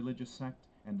small religious sect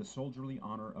and the soldierly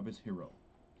honor of his hero.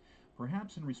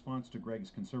 Perhaps in response to Gregg's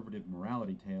conservative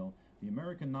morality tale, the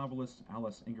American novelists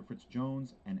Alice Ingerfritz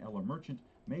Jones and Ella Merchant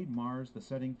made Mars the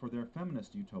setting for their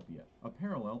feminist utopia, a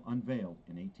parallel unveiled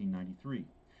in 1893.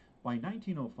 By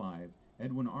 1905,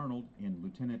 Edwin Arnold, in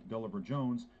Lieutenant Gulliver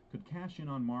Jones, could cash in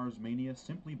on Mars mania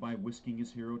simply by whisking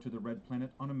his hero to the Red Planet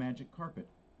on a magic carpet,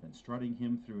 then strutting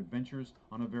him through adventures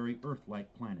on a very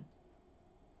Earth-like planet.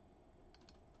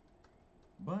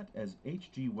 But, as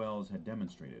H.G. Wells had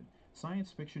demonstrated,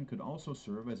 science fiction could also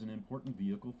serve as an important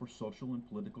vehicle for social and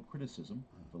political criticism,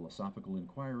 philosophical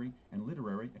inquiry, and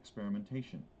literary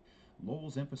experimentation.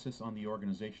 Lowell's emphasis on the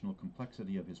organizational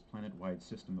complexity of his planet-wide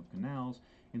system of canals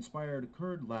inspired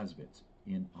Kurt Laswitz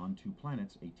in On Two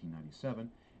Planets, 1897,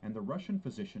 and the Russian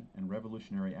physician and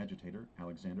revolutionary agitator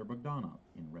Alexander Bogdanov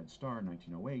in Red Star,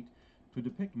 1908, to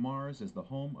depict Mars as the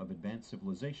home of advanced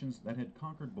civilizations that had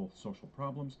conquered both social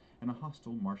problems and a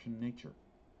hostile Martian nature.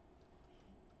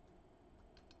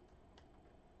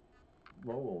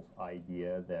 Lowell's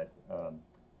idea that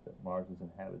that Mars is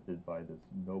inhabited by this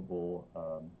noble,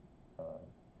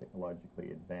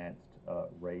 technologically advanced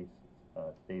race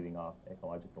staving off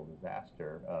ecological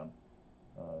disaster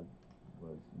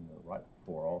was right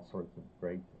before all sorts of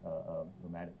great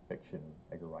romantic fiction,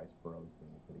 Edgar Rice Burroughs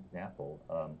being a good example.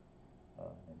 And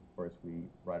of course, we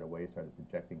right away started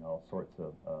projecting all sorts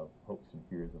of hopes and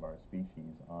fears of our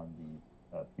species on these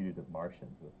putative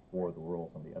Martians with War of the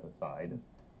Worlds on the other side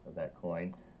of that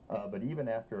coin. But even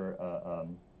after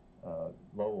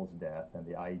Lowell's death and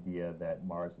the idea that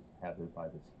Mars is inhabited by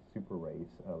this super race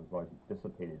was largely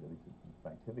dissipated, at least in the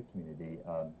scientific community,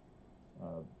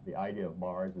 the idea of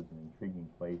Mars as an intriguing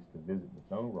place to visit in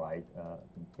its own right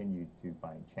continued to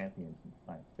find champions in the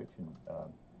science fiction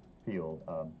field.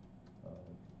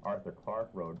 Arthur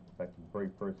Clarke wrote, in fact, his very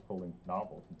first full-length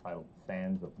novel entitled The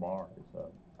Sands of Mars.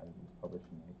 I think it was published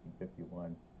in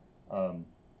 1951.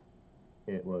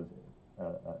 It was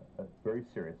a very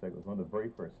serious, it was one of the very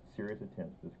first serious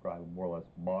attempts to describe a more or less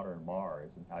modern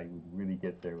Mars and how you would really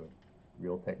get there with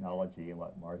real technology and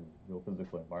what Mars' real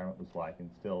physical environment was like, and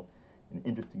still an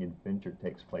interesting adventure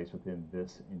takes place within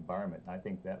this environment. And I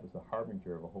think that was the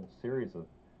harbinger of a whole series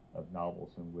of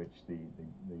novels in which the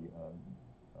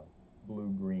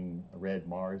blue, green, red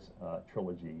Mars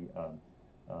trilogy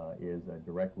is a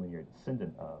direct linear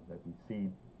descendant of, that we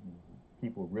see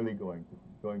people really going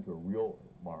to a real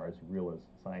Mars, real as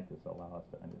scientists allow us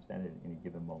to understand it at any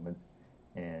given moment,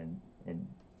 and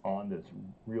on this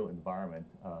real environment,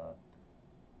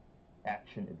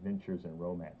 action, adventures, and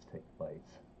romance take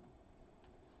place.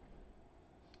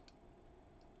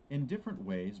 In different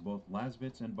ways, both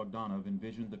Laswitz and Bogdanov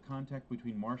envisioned the contact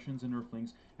between Martians and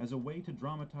Earthlings as a way to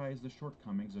dramatize the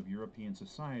shortcomings of European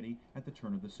society at the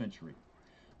turn of the century.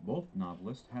 Both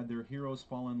novelists had their heroes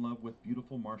fall in love with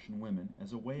beautiful Martian women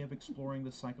as a way of exploring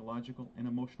the psychological and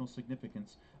emotional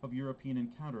significance of European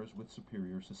encounters with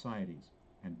superior societies,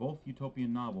 and both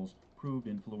utopian novels proved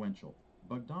influential.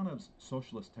 Bogdanov's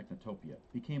Socialist Technotopia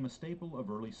became a staple of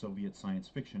early Soviet science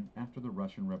fiction after the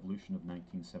Russian Revolution of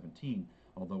 1917,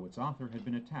 although its author had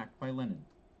been attacked by Lenin.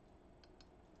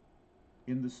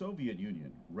 In the Soviet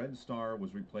Union, Red Star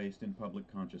was replaced in public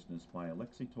consciousness by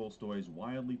Alexei Tolstoy's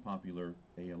wildly popular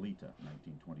Aelita,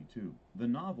 1922. The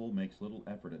novel makes little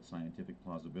effort at scientific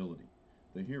plausibility.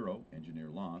 The hero, Engineer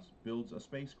Loss, builds a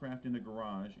spacecraft in a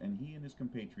garage, and he and his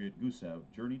compatriot Gusev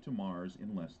journey to Mars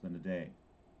in less than a day.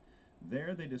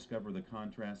 There they discover the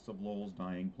contrasts of Lowell's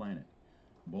dying planet,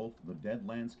 both the dead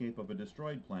landscape of a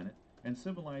destroyed planet and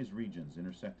civilized regions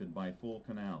intersected by full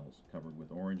canals covered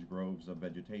with orange groves of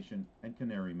vegetation and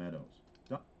canary meadows.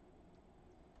 So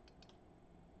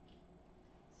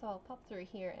I'll pop through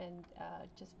here and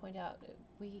just point out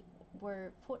we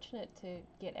were fortunate to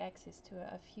get access to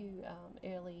a few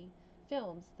early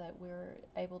films that we were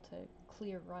able to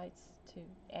clear rights to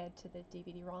add to the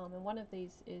DVD-ROM, and one of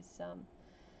these is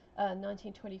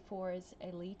 1924's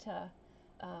Aelita,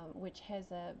 which has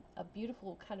a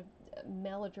beautiful kind of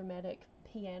melodramatic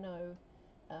piano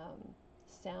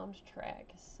soundtrack.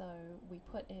 So we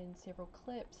put in several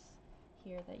clips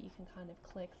here that you can kind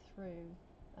of click through.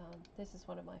 This is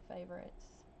one of my favorites.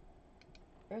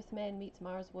 Earthman meets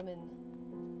Mars woman.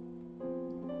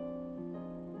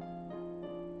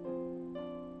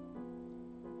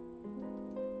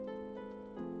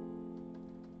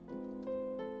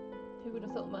 Who would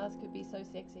have thought Mars could be so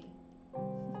sexy?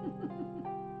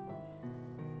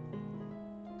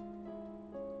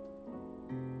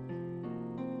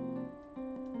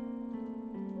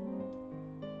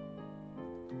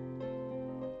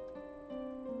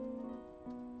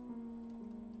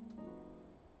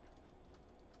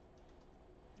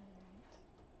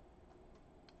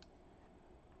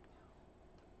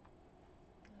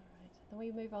 Then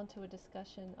we move on to a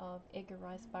discussion of Edgar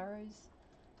Rice Burroughs'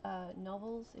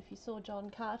 novels. If you saw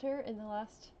John Carter in the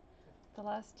last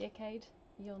decade,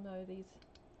 you'll know these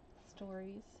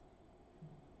stories.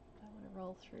 I want to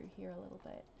roll through here a little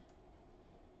bit.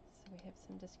 So we have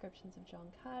some descriptions of John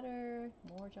Carter,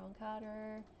 more John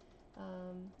Carter,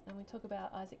 and we talk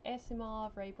about Isaac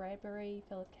Asimov, Ray Bradbury,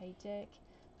 Philip K. Dick.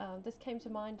 This came to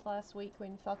mind last week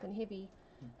when Falcon Heavy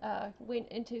went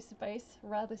into space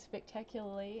rather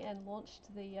spectacularly and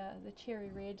launched the cherry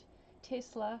red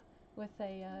Tesla with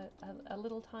a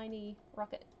little tiny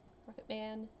rocket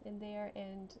man in there,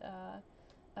 and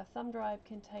a thumb drive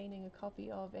containing a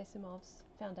copy of Asimov's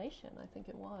Foundation, I think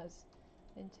it was,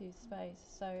 into space.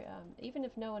 So even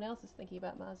if no one else is thinking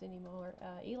about Mars anymore,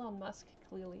 Elon Musk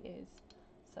clearly is.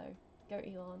 So go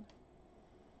Elon.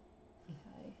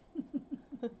 Okay.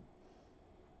 Alright,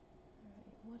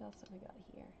 what else have we got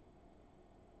here?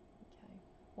 Okay.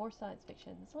 more science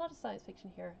fiction. There's a lot of science fiction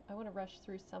here. I want to rush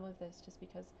through some of this just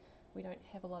because we don't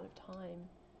have a lot of time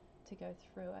to go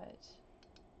through it.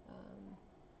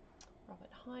 Robert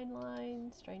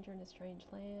Heinlein, Stranger in a Strange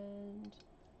Land,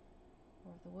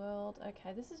 War of the World.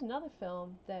 Okay, this is another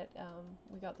film that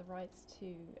we got the rights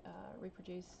to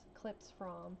reproduce clips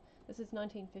from. This is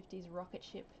 1950s rocket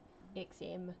ship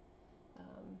XM,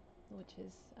 which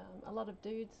is a lot of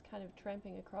dudes kind of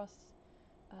tramping across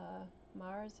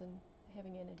Mars and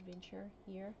having an adventure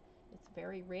here. It's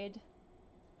very red.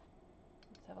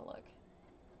 Let's have a look.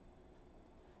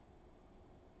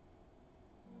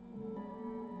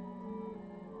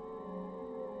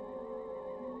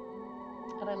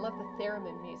 And I love the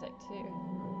theremin music too.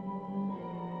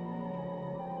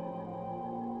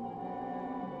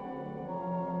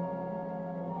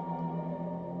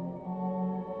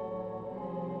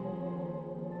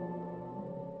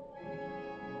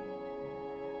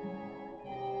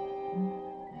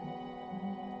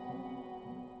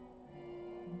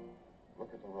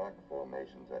 Look at the rock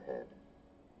formations ahead.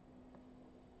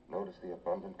 Notice the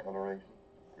abundant coloration?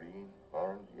 Green,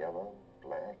 orange, yellow,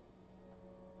 black.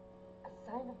 A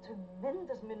sign of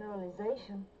tremendous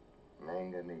mineralization.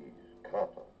 Manganese,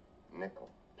 copper, nickel,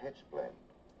 pitch blende.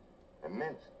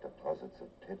 Immense deposits of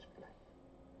pitch blende.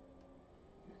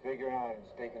 You figure on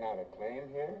staking out a claim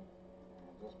here?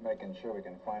 Or just making sure we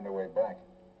can find our way back?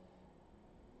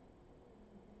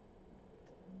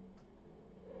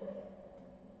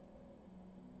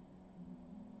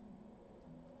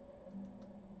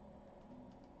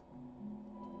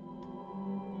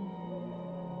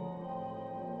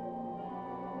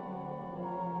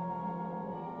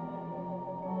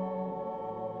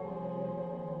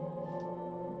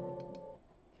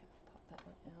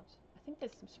 I think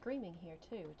there's some screaming here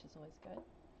too, which is always good.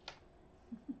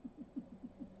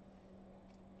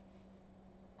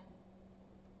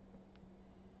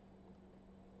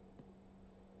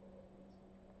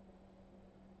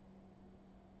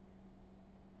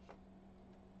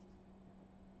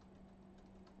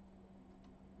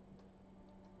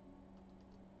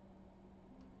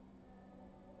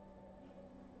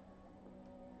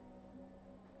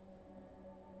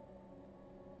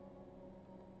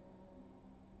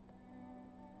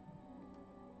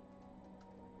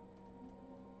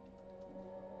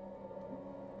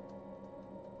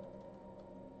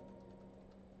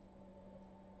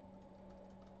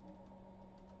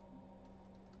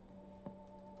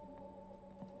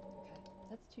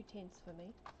 That's too tense for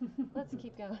me. Let's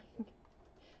keep going.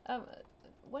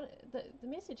 The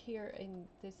message here in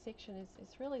this section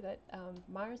is really that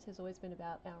Mars has always been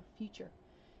about our future.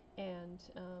 And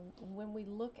when we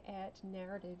look at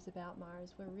narratives about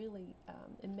Mars, we're really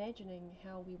imagining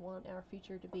how we want our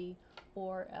future to be,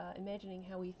 or imagining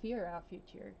how we fear our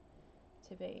future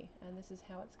to be. And this is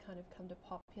how it's kind of come to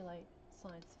populate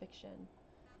science fiction.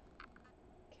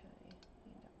 Okay,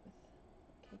 end up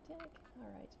with okay, deck. All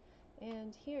right.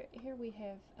 And here we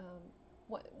have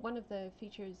one of the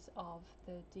features of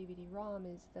the DVD-ROM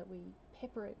is that we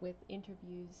pepper it with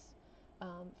interviews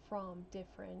from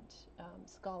different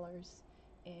scholars.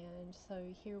 And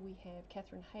so here we have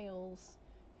Catherine Hales,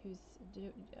 who's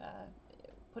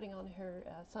putting on her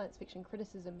science fiction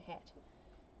criticism hat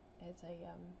as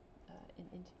an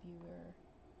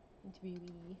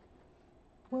interviewee.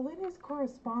 Well, in his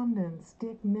correspondence,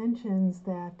 Dick mentions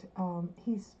that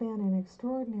he spent an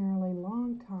extraordinarily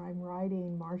long time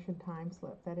writing Martian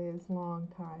Timeslip, that is, long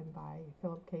time by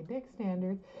Philip K. Dick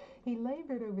standards. He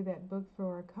labored over that book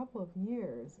for a couple of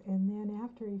years, and then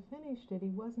after he finished it, he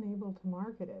wasn't able to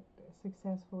market it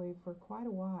successfully for quite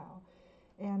a while.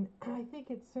 And I think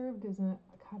it served as a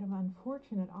kind of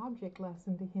unfortunate object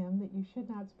lesson to him that you should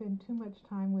not spend too much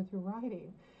time with your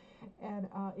writing. And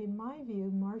in my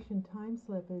view, Martian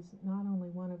Timeslip is not only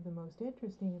one of the most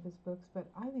interesting of his books, but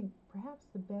I think perhaps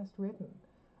the best written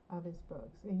of his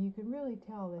books. And you can really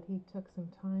tell that he took some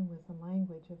time with the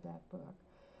language of that book.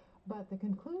 But the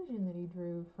conclusion that he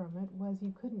drew from it was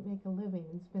you couldn't make a living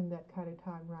and spend that kind of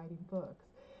time writing books.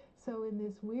 So in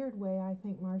this weird way, I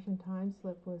think Martian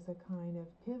Timeslip was a kind of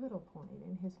pivotal point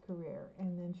in his career.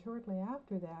 And then shortly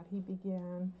after that, he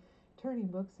began turning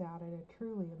books out at a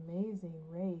truly amazing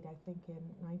rate. I think in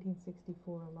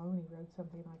 1964 alone, he wrote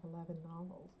something like 11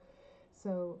 novels.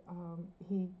 So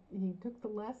he took the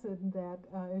lesson that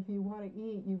if you want to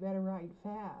eat, you better write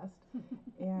fast.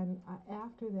 And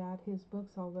after that, his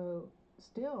books, although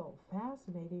still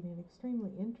fascinating and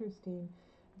extremely interesting,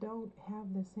 don't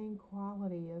have the same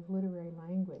quality of literary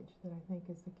language that I think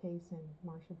is the case in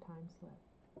Martian Timeslip.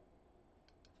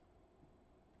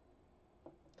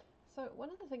 So one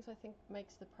of the things I think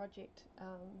makes the project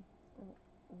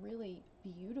really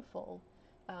beautiful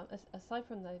aside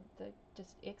from the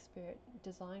just expert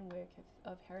design work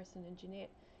of Harrison and Jeanette,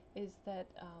 is that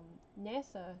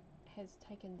NASA has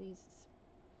taken these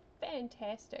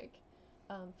fantastic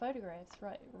photographs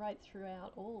right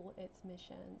throughout all its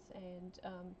missions, and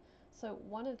so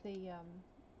one of the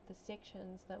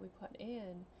sections that we put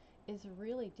in is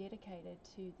really dedicated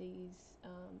to these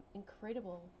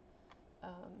incredible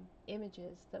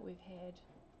images that we've had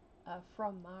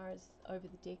from Mars over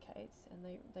the decades,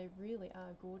 and they really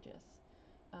are gorgeous.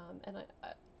 And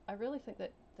I really think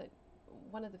that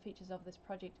one of the features of this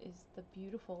project is the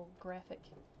beautiful graphic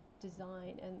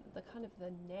design and the kind of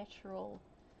the natural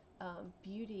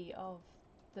beauty of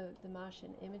the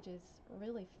Martian images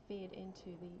really fed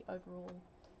into the overall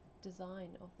design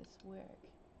of this work.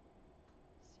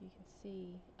 So you can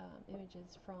see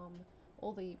images from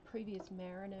all the previous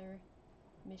Mariner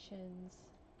missions.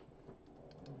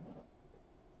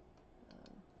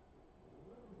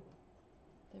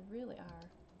 They really are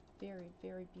very,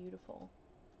 very beautiful.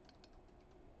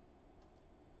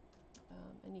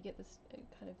 And you get this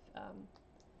kind of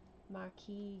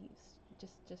marquee,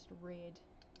 just red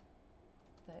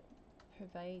that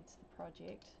pervades the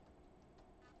project.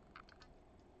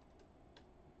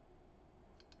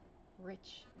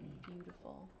 Rich and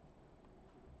beautiful.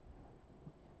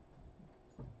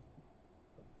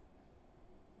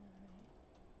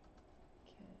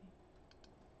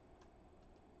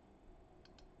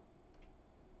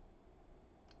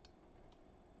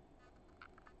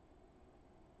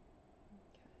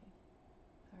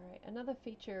 Another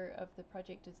feature of the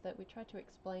project is that we try to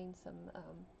explain some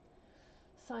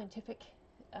scientific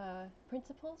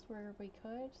principles where we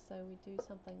could. So we do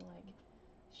something like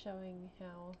showing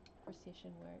how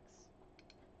precession works,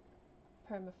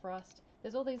 permafrost.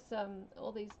 There's all these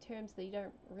terms that you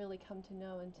don't really come to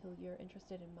know until you're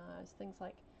interested in Mars. Things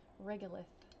like regolith,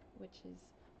 which is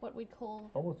what we'd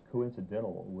call almost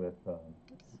coincidental with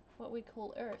it's what we'd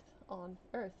call Earth on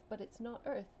Earth, but it's not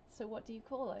Earth. So what do you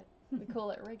call it? We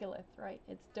call it regolith, right?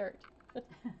 It's dirt. Okay.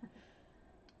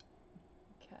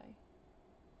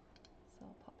 So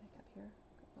I'll pop back up here.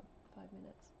 Got about 5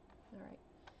 minutes. All right.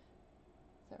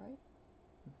 Is that right?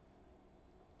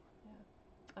 Yeah.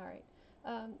 All right.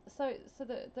 So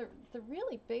the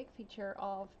really big feature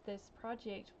of this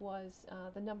project was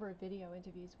the number of video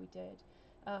interviews we did.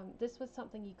 This was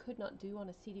something you could not do on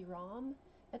a CD-ROM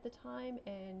at the time,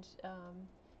 and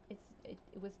it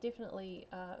was definitely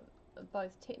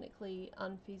both technically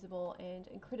unfeasible and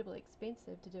incredibly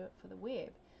expensive to do it for the web.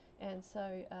 And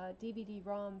so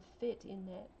DVD-ROM fit in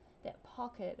that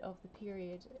pocket of the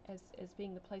period as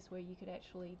being the place where you could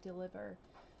actually deliver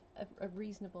a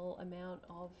reasonable amount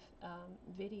of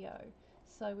video.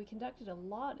 So we conducted a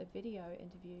lot of video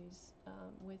interviews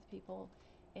with people,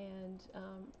 and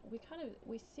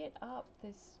we set up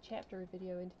this chapter of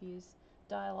video interviews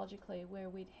dialogically, where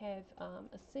we'd have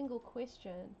a single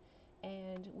question,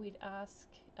 and we'd ask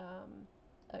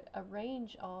a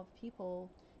range of people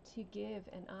to give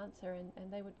an answer,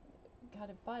 and they would kind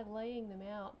of, by laying them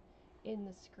out in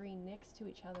the screen next to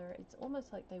each other, it's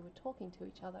almost like they were talking to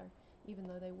each other, even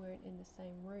though they weren't in the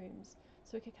same rooms.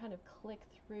 So we could kind of click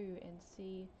through and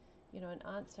see, an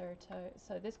answer to,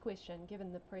 so this question,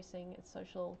 given the pressing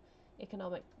social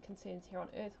economic concerns here on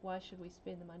Earth, why should we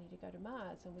spend the money to go to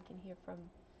Mars? And we can hear from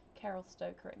Carol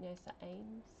Stoker at NASA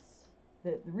Ames.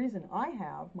 The reason I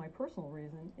have, my personal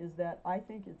reason, is that I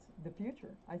think it's the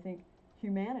future. I think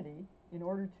humanity, in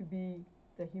order to be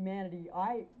the humanity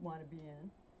I want to be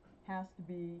in, has to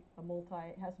be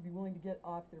willing to get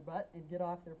off their butt and get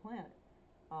off their planet.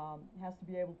 Has to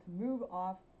be able to move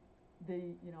off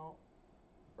the,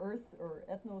 Earth or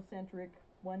ethnocentric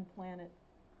one planet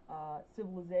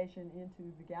civilization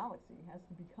into the galaxy. Has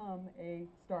to become a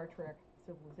Star Trek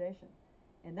civilization.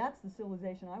 And that's the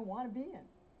civilization I want to be in.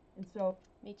 And so,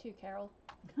 me too, Carol.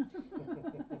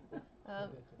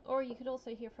 Or you could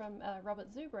also hear from Robert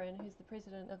Zubrin, who's the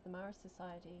president of the Mars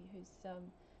Society, who's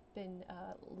been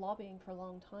lobbying for a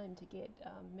long time to get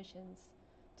missions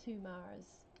to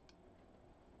Mars.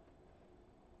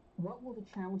 What will the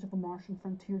challenge of the Martian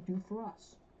frontier do for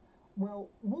us? Well,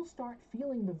 we'll start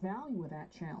feeling the value of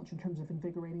that challenge in terms of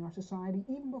invigorating our society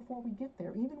even before we get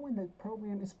there, even when the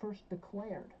program is first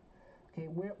declared. Okay,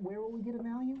 where will we get a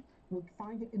value? We'll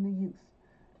find it in the youth,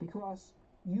 because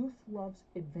youth loves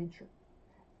adventure.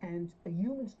 And a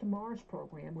Humans to Mars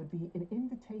program would be an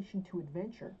invitation to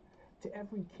adventure to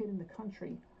every kid in the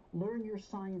country. Learn your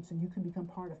science and you can become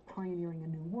part of pioneering a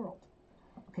new world.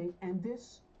 Okay, and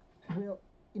this will,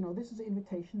 this is an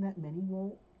invitation that many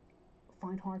will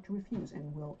find hard to refuse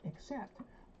and will accept.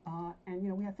 And, you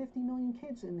know, we have 50 million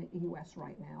kids in the U.S.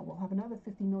 right now. We'll have another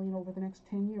 50 million over the next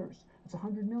 10 years. That's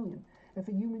 100 million. If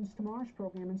the Humans to Mars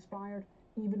program inspired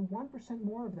even 1%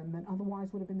 more of them than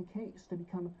otherwise would have been the case to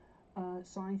become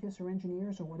scientists or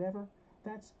engineers or whatever,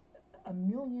 that's a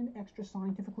million extra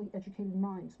scientifically educated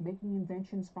minds making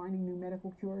inventions, finding new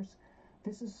medical cures.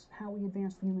 This is how we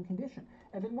advance the human condition.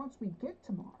 And then once we get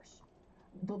to Mars,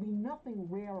 there'll be nothing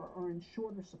rarer or in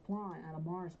shorter supply on a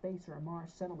Mars base or a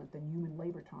Mars settlement than human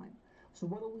labor time. So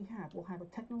what will we have? We'll have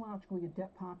a technologically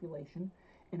adept population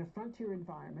in a frontier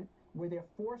environment where they're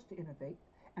forced to innovate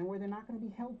and where they're not going to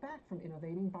be held back from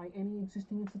innovating by any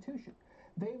existing institution.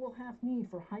 They will have need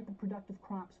for hyper-productive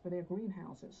crops for their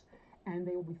greenhouses, and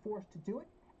they will be forced to do it,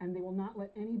 and they will not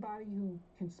let anybody who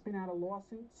can spin out a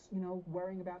lawsuits, you know,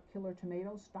 worrying about killer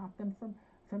tomatoes, stop them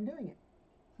from doing it.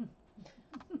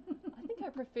 I think I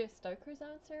prefer Stoker's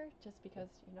answer, just because,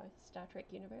 you know, Star Trek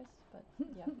universe, but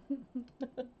yeah.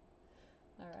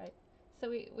 All right. So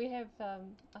we have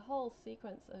a whole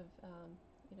sequence of,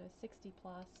 you know, 60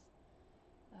 plus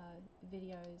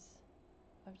videos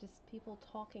of just people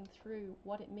talking through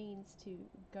what it means to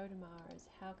go to Mars,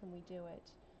 how can we do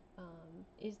it,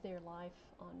 is there life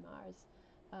on Mars.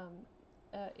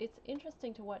 It's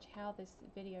interesting to watch how this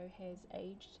video has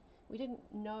aged. We didn't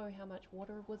know how much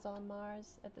water was on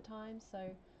Mars at the time,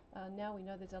 so now we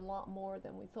know there's a lot more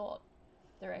than we thought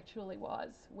there actually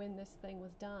was when this thing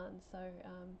was done. So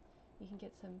you can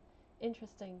get some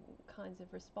interesting kinds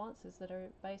of responses that are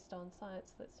based on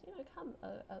science that's, you know, come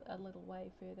a little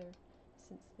way further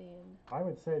since then. I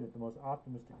would say that the most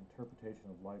optimistic interpretation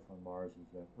of life on Mars is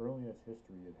that early in its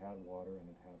history it had water and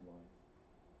it had life.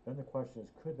 Then the question is,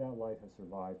 could that life have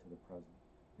survived to the present?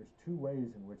 There's two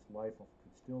ways in which life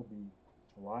could still be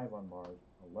alive on Mars,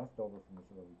 a leftover from this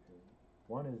early period.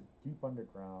 One is deep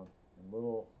underground in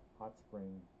little hot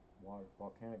spring,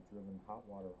 volcanic-driven hot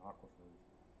water aquifers,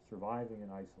 surviving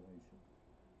in isolation.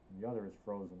 And the other is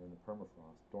frozen in the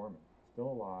permafrost, dormant,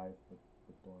 still alive, but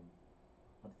dormant.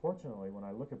 Unfortunately, when I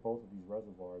look at both of these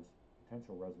reservoirs,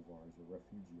 potential reservoirs or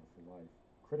refugia for life,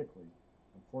 critically,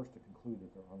 I'm forced to conclude that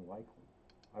they're unlikely.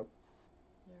 All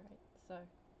right, so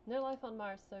no life on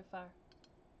Mars so far,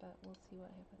 but we'll see what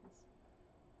happens.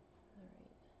 All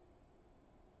right.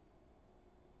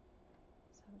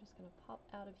 So I'm just going to pop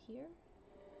out of here.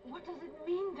 What does it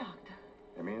mean, Doctor?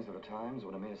 It means there are times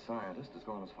when a mere scientist has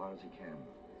gone as far as he can,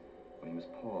 when he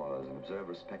must pause and observe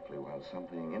respectfully while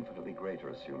something infinitely greater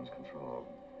assumes control.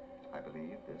 I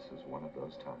believe this is one of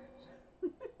those times.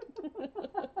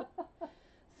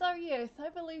 So yes, I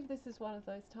believe this is one of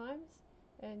those times,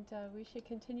 and we should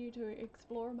continue to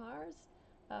explore Mars.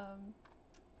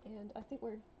 And I think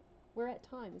we're at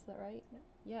time, is that right?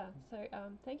 Yeah. So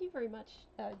thank you very much,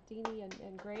 Deanie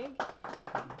and Greg.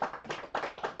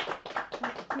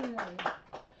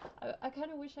 I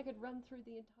kind of wish I could run through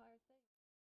the entire thing.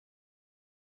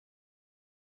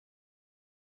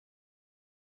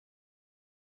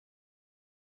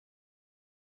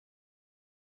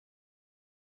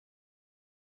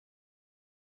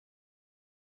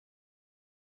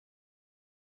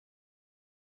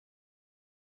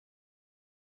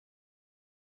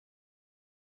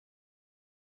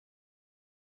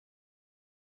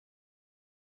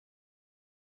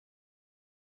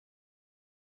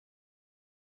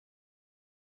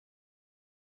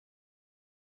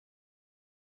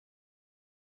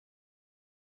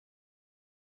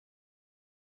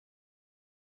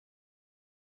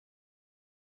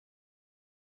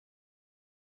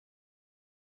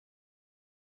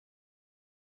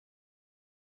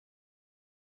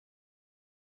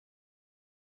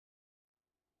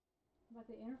 About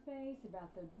the interface,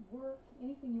 about the work,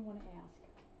 anything you want to ask.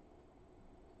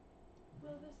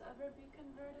 Will this ever be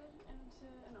converted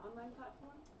into an online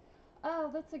platform?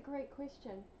 Oh, that's a great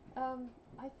question.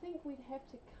 I think we'd have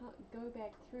to go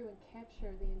back through and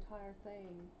capture the entire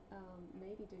thing.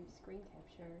 Maybe do screen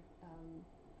capture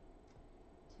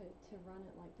to run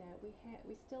it like that.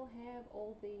 We still have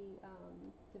all the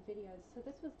videos. So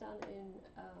this was done in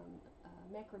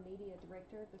Macromedia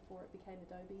Director before it became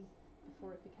Adobe,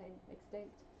 before it became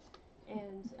extinct.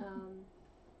 And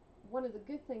one of the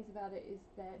good things about it is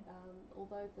that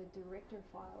although the director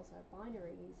files are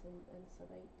binaries and so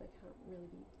they can't really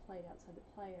be played outside the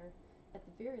player, at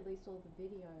the very least all the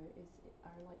video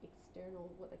are like external,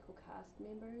 what they call cast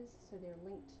members, so they're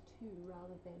linked to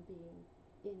rather than being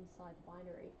inside the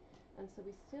binary. And so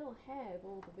we still have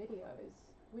all the videos,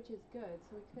 which is good,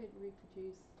 so we could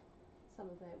reproduce some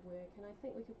of that work, and I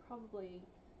think we could probably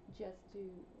just do,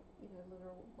 you know,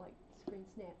 literal like screen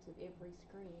snaps of every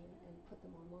screen and put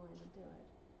them online and do it.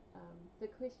 The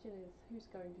question is, who's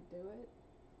going to do it?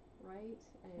 right?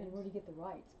 And where do you get the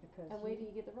rights? Because where do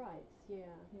you get the rights? Yeah,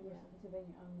 University of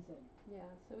Pennsylvania owns it. Yeah,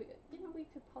 so we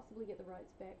could possibly get the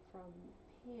rights back from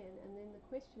Penn, and then the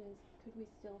question is, could we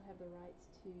still have the rights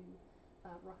to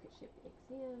Rocket Ship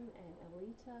XM and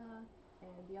Alita,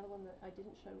 and the other one that I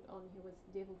didn't show on here was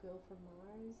Devil Girl from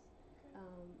Mars.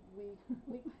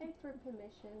 We paid for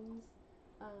permissions,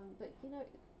 but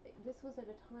this was at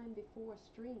a time before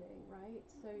streaming, right?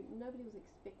 So nobody was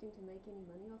expecting to make any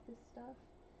money off this stuff,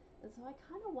 and so I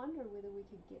kind of wonder whether we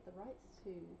could get the rights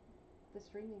to the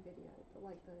streaming video,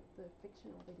 like the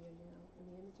fictional video now, and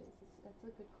the images. That's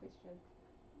a good question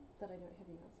that I don't have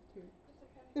the answer to. That's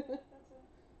okay.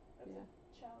 That's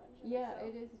a challenge. Yeah,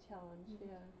 it is a challenge.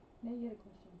 Yeah. Now you had a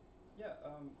question. Yeah,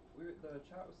 the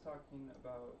chat was talking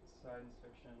about science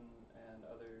fiction and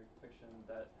other fiction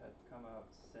that had come out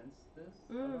since this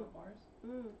about Mars.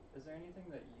 Is there anything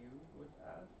that you would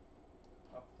add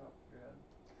off the top of your head?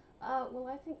 Well,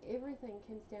 I think everything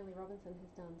Kim Stanley Robinson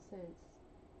has done since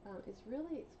is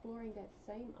really exploring that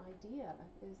same idea.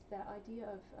 Is that idea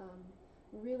of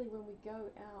really when we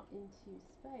go out into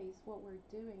space, what we're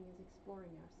doing is exploring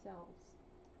ourselves.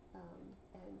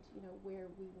 And where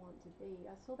we want to be.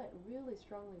 I saw that really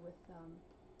strongly with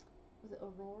was it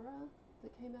Aurora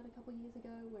that came out a couple years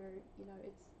ago, where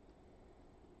it's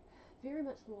very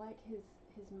much like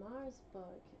his Mars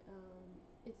book.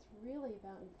 It's really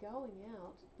about going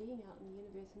out, being out in the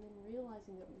universe, and then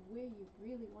realizing that where you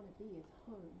really want to be is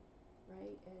home,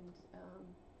 right? And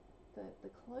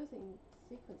the closing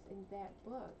sequence in that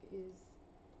book is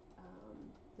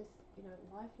this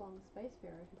lifelong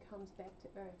spacefarer who comes back to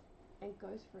Earth and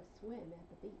goes for a swim at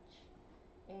the beach,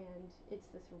 and it's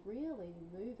this really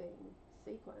moving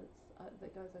sequence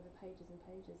that goes over pages and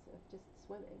pages of just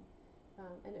swimming,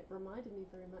 and it reminded me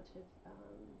very much of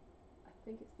I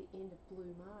think it's the end of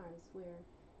Blue Mars, where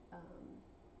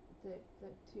the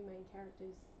two main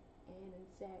characters, Anne and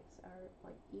Sax, are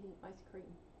like eating ice cream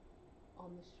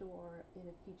on the shore in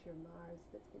a future Mars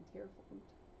that's been terraformed.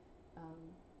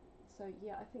 So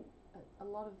yeah, I think a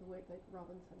lot of the work that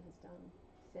Robinson has done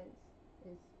since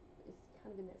is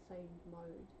kind of in that same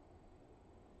mode.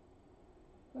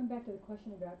 Going back to the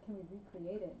question about can we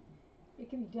recreate it, it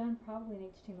can be done probably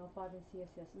in HTML5 and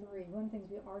CSS3. One of the things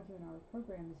we argue in our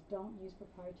program is don't use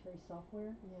proprietary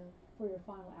software for your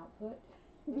final output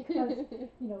because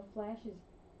Flash is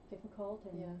difficult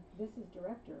and this is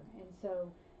Director, and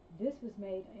so this was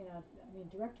made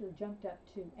Director jumped up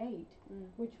to 8,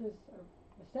 which was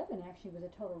 7 actually was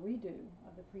a total redo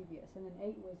of the previous, and then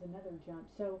 8 was another jump.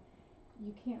 So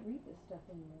you can't read this stuff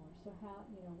anymore. So how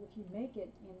if you make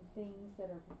it in things that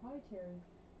are proprietary,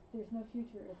 there's no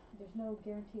future. There's no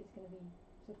guarantee it's going to be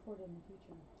supported in the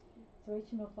future. So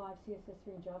HTML5,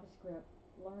 CSS3, and JavaScript,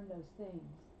 learn those things,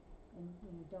 and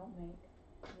don't make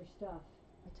your stuff.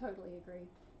 I totally agree.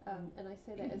 And I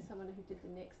say that as someone who did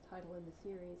the next title in the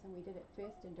series, and we did it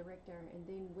first in Director, and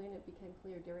then when it became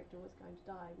clear Director was going to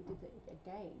die, we did it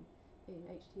again in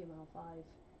HTML5,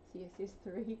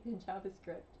 CSS3, and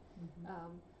JavaScript.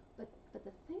 But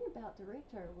the thing about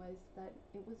Director was that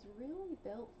it was really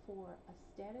built for a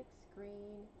static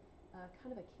screen, kind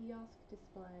of a kiosk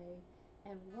display,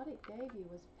 and what it gave you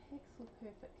was pixel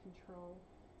perfect control.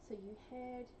 So you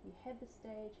had the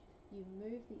stage. You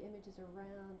moved the images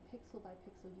around pixel by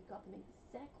pixel. You got them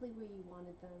exactly where you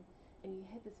wanted them, and you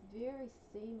had this very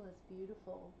seamless,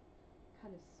 beautiful,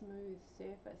 kind of smooth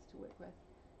surface to work with.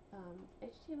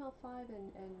 HTML5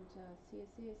 and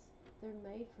CSS, they're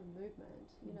made for movement.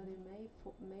 They're made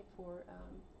for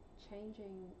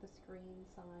changing the screen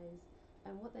size,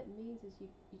 and what that means is you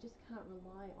just can't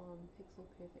rely on pixel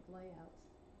perfect layouts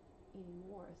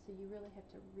anymore. So you really have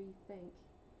to rethink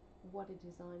what a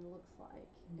design looks like.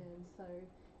 And so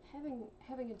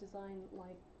having a design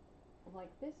like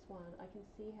this one, I can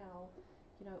see how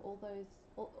all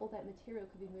that material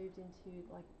could be moved into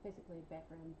like basically a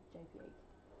background JPEG,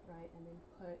 right, and then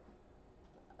put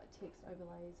text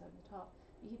overlays over the top.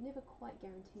 But you'd never quite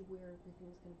guarantee where everything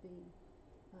was going to be,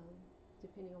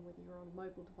 depending on whether you're on a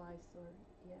mobile device or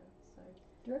so.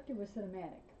 Director was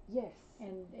cinematic. Yes.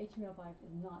 And HTML5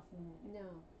 is not cinematic. No.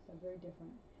 So very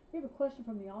different. We have a question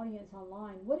from the audience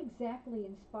online. What exactly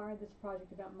inspired this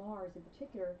project about Mars in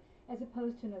particular, as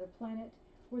opposed to another planet?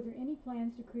 Were there any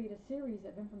plans to create a series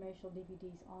of informational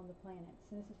DVDs on the planets?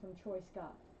 And this is from Troy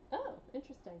Scott. Oh,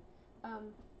 interesting.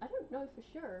 I don't know for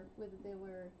sure whether there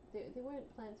weren't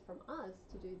plans from us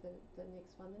to do the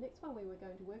next one. The next one we were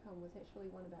going to work on was actually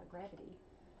one about gravity.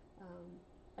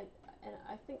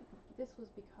 I think this was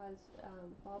because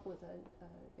Bob was an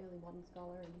early modern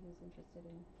scholar, and he was interested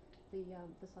in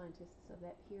the scientists of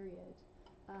that period.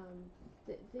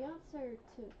 The answer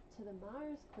to the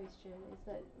Mars question is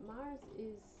that Mars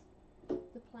is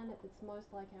the planet that's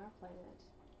most like our planet,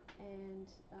 and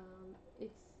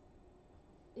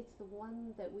it's the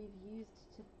one that we've used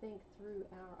to think through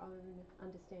our own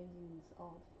understandings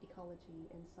of ecology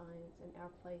and science and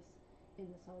our place in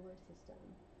the solar system.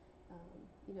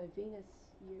 Venus,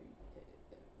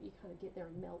 you kind of get there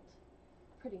and melt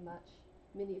pretty much.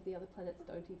 Many of the other planets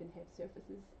don't even have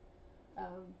surfaces.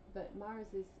 But Mars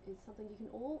is something you can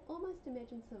almost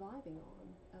imagine surviving on.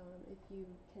 If you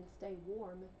can stay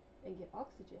warm and get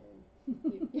oxygen,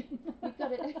 you've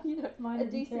got a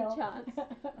decent chance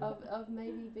of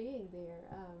maybe being there.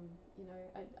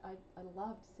 I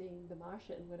loved seeing The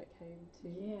Martian when it came to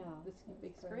this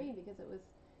big screen, because it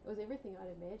was everything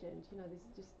I'd imagined. There's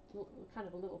just kind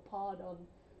of a little pod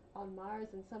on Mars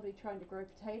and somebody trying to grow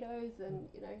potatoes and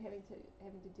having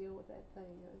to deal with that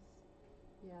thing. It was,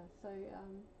 so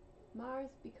Mars,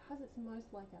 because it's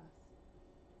most like us.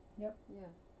 Yep.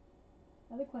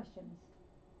 Yeah. Other questions?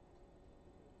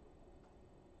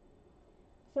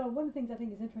 So one of the things I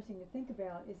think is interesting to think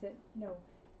about is that,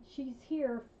 she's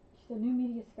here, she's a new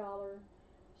media scholar,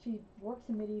 she works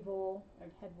in medieval, or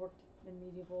had worked in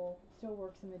medieval, still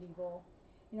works in medieval.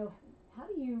 How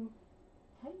do you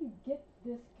get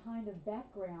this kind of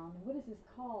background? What is this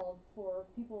called for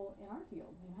people in our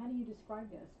field? How do you describe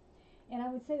this? And I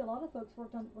would say a lot of folks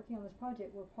working on this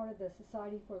project were part of the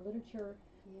Society for Literature,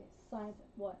 Science,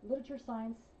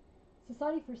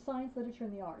 Society for Science, Literature,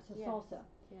 and the Arts, so SALSA.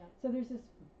 Yeah. So there's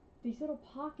these little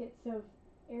pockets of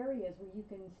areas where you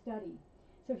can study.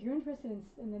 So if you're interested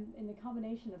in the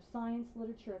combination of science,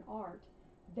 literature, and art,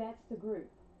 that's the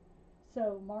group.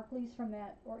 So Markley's from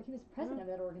that, or he was president of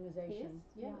that organization.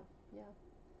 Yeah.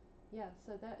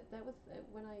 So that was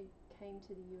when I came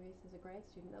to the US as a grad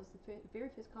student. That was the very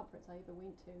first conference I ever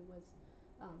went to was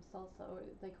SALSA, or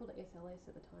they called it SLS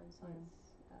at the time,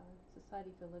 Science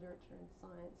Society for Literature and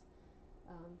Science.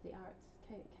 The arts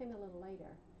came a little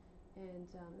later, and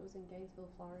it was in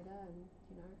Gainesville, Florida, and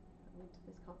I went to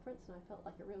this conference and I felt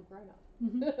like a real grown-up,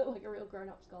 like a real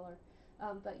grown-up scholar.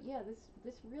 But yeah,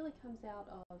 this really comes out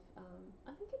of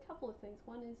I think a couple of things.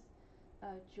 One is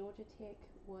Georgia Tech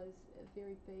was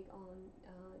very big on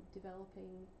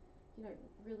developing,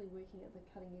 really working at the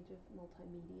cutting edge of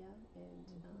multimedia, and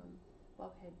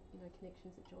Bob had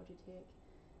connections at Georgia Tech,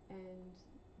 and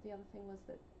the other thing was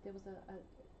that there was a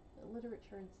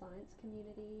literature and science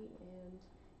community, and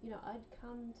I'd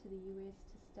come to the US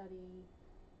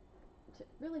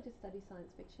to study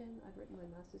science fiction. I'd written my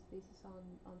master's thesis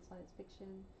on science fiction,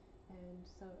 and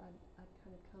so I'd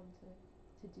kind of come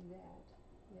to do that.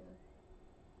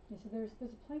 Yeah, so there's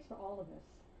a place for all of us.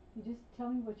 You just tell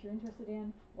me what you're interested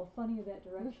in. We'll funnel you that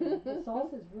direction. But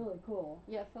salsa is really cool.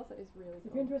 Yeah, salsa is really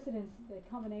cool. If you're interested in the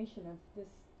combination of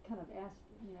this kind of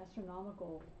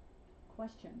astronomical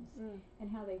questions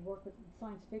and how they work with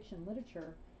science fiction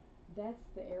literature, that's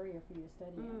the area for you to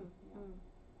study in.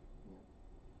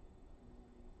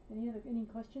 Yeah. Any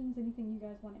questions? Anything you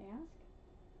guys want to ask?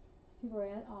 People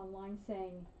are online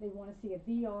saying they want to see a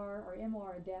VR or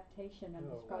MR adaptation of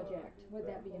this project. Would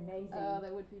that be amazing? Oh,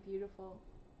 that would be beautiful.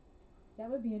 That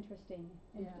would be interesting.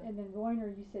 And then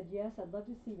Royner, you said yes, I'd love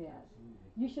to see that.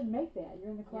 You should make that.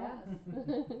 You're in the class.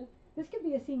 Yes. This could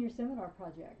be a senior seminar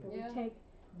project where we take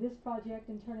this project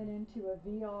and turn it into a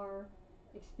VR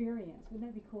experience.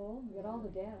 Wouldn't that be cool? We got all the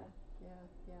data.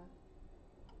 Yeah.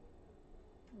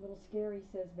 A little scary,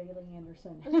 says Bailey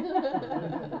Anderson.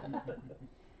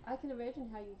 I can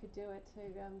imagine how you could do it too.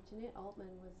 Jeanette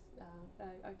Altman was,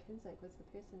 Kinzig was the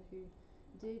person who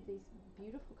did these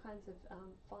beautiful kinds of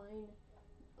fine,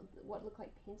 what looked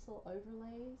like pencil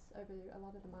overlays over a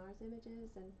lot of the Mars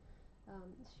images, and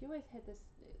she always had this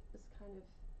kind of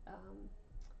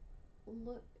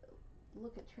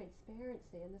look at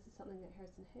transparency, and this is something that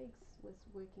Harrison Higgs was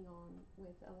working on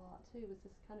with a lot too, was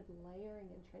this kind of layering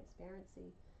and transparency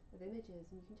of images,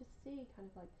 and you can just see kind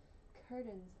of like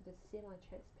curtains that are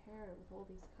semi-transparent with all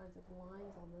these kinds of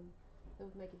lines on them that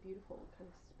would make a beautiful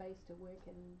kind of space to work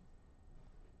in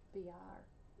VR,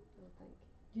 I would think.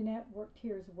 Jeanette worked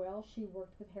here as well. She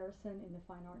worked with Harrison in the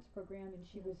Fine Arts program, and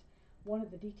she was one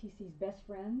of the DTC's best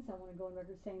friends. I want to go on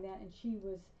record saying that. And she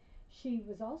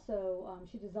was also,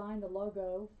 she designed the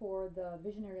logo for the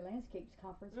Visionary Landscapes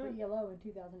Conference for ELO in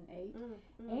 2008.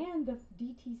 And the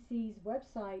DTC's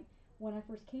website, when I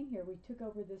first came here, we took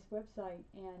over this website,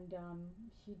 and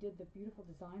she did the beautiful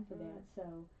design for that.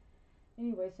 So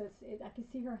anyway, so I can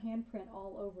see her handprint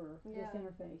all over this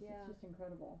interface. It's just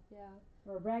incredible. Yeah.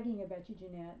 We're bragging about you,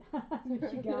 Jeanette. I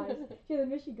miss you guys. She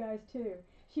miss you guys too.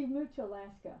 She moved to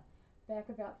Alaska back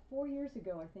about 4 years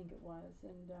ago, I think it was,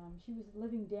 and she was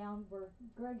living down where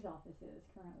Greg's office is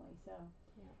currently. So,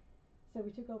 so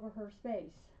we took over her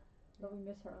space, but we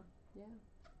miss her. Yeah.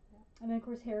 And then of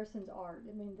course Harrison's art.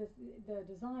 I mean, the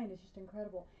design is just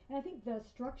incredible, and I think the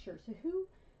structure. So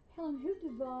Helen, who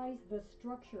devised the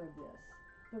structure of this?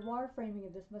 The wireframing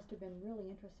of this must have been really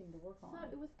interesting to work on. So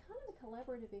it was kind of a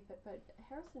collaborative effort, but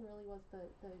Harrison really was the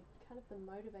kind of the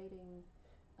motivating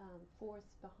force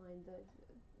behind the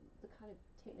kind of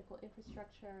technical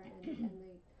infrastructure and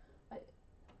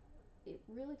it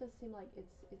really does seem like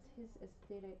it's his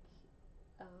aesthetic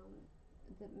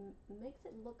that makes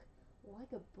it look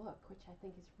like a book, which I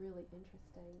think is really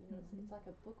interesting. You know, it's like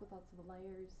a book with lots of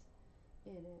layers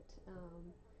in it,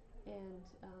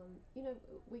 you know,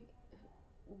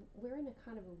 we're in a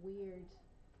kind of a weird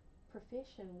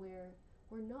profession where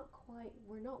we're not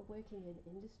working in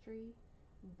industry,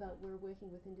 but we're working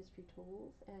with industry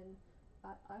tools. And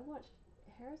I watched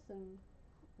Harrison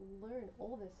learn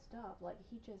all this stuff. Like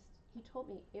he taught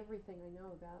me everything I know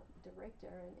about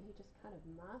director, and he just kind of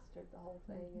mastered the whole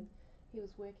thing. And he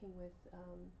was working with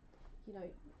you know,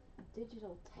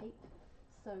 digital tape.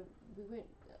 So we went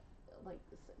like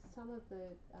some of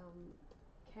the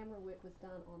camera work was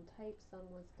done on tape, some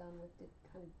was done with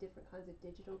kind of different kinds of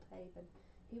digital tape, and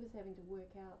he was having to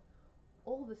work out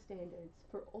all the standards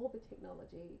for all the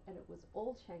technology, and it was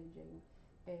all changing.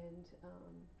 And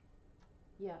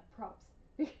yeah, props,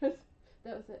 because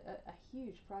that was a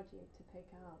huge project to pick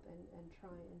up and try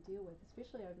and deal with,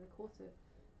 especially over the course of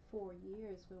 4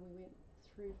 years when we went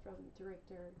through from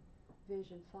director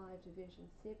version 5 to version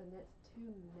 7. That's 2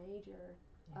 major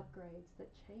upgrades that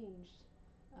changed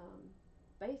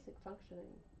basic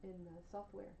functioning in the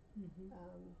software.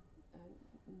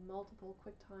 Multiple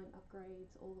QuickTime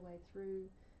upgrades all the way through.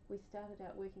 We started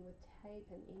out working with tape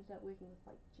and ended up working with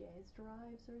like jazz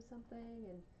drives or something.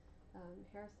 And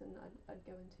Harrison, I'd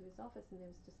go into his office and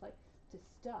there was just like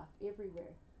stuff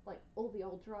everywhere, like all the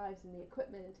old drives and the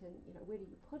equipment, and you know, where do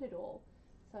you put it all?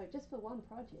 So just for one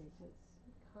project,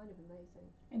 it's kind of amazing.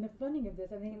 And the funding of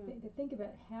this, I mean, to think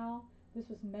about how this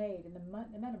was made and the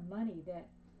amount of money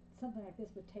that something like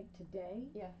this would take today,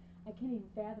 I can't even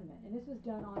fathom it. And this was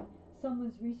done on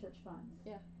someone's research funds.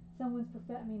 Someone's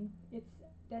I mean,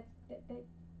 that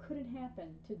couldn't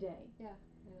happen today.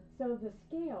 So the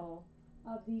scale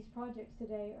of these projects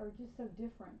today are just so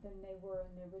different than they were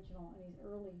in the original, in these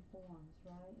early forms,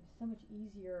 right? It's so much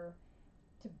easier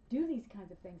to do these kinds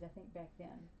of things, I think, back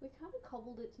then. We kind of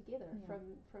cobbled it together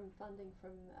from funding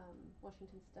from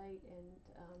Washington State and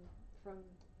from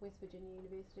West Virginia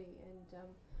University.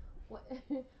 And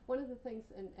one of the things,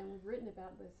 and we've written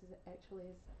about this,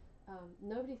 is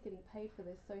nobody's getting paid for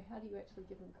this, so how do you actually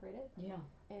give them credit?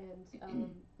 And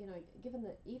you know, given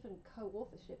that even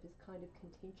co-authorship is kind of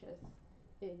contentious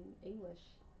in English,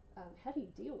 how do you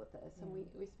deal with this? And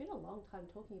we spent a long time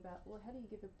talking about, well, how do you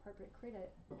give appropriate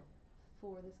credit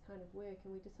for this kind of work?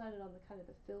 And we decided on the kind of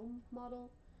the film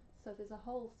model. So there's a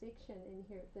whole section in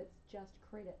here that's just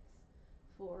credits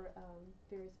for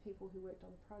various people who worked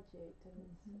on the project. And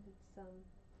it's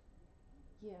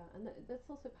yeah, and that's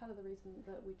also part of the reason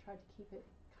that we tried to keep it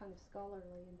kind of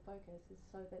scholarly in focus, is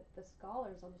so that the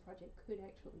scholars on the project could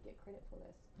actually get credit for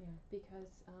this. Because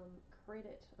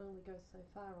credit only goes so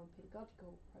far on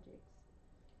pedagogical projects.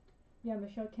 Yeah,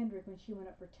 Michelle Kendrick, when she went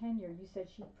up for tenure, you said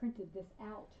she printed this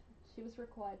out. She was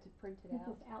required to print it out.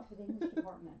 Print this out for the English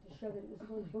department to show that it was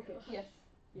really bookish. Yeah.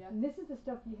 And this is the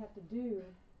stuff you have to do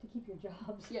to keep your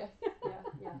jobs. Yeah.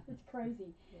 It's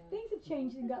crazy. Things have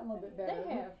changed and gotten a little bit better.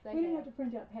 We didn't have to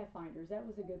print out Pathfinders. That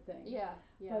was a good thing. Yeah.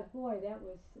 But boy, that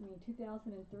was, I mean,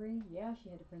 2003, yeah,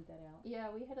 she had to print that out. Yeah,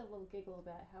 we had a little giggle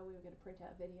about how we were going to print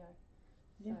out video.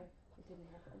 So it didn't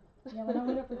happen. Yeah, when I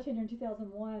went up for tenure in 2001,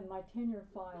 my tenure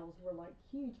files were like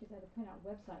huge because I had to print out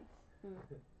websites.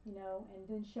 You know, and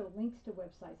then show links to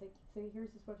websites. Like, say,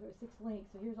 here's this website with 6 links,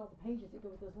 so here's all the pages that go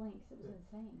with those links. It was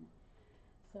insane.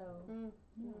 So,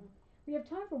 yeah. We have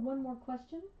time for one more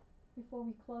question before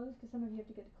we close, because some of you have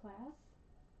to get to class.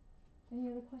 Any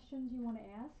other questions you want to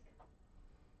ask?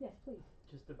 Yes, please.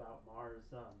 Just about Mars.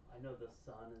 I know the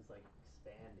sun is like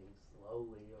expanding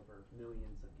slowly over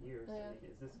millions of years. I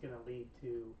mean, is this going to lead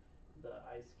to the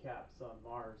ice caps on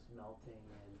Mars melting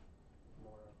and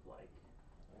more of like,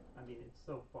 I mean, it's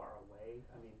so far away.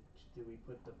 I mean, do we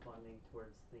put the funding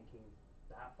towards thinking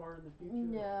that far in the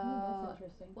future? No. That's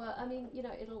interesting. Well, I mean, you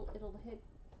know, it'll hit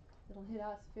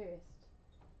us first.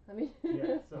 I I mean,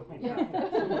 yeah, so we yeah.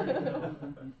 have somewhere to go.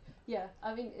 Yeah,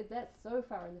 I mean that's so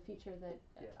far in the future that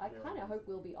I kind of hope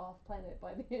we'll be off planet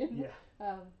by then.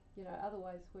 Yeah. You know,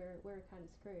 otherwise we're kind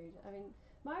of screwed. I mean,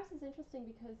 Mars is interesting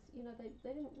because you know they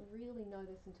didn't really know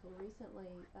this until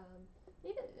recently.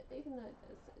 Even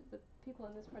the people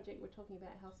on this project were talking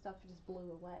about how stuff just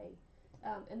blew away,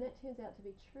 and that turns out to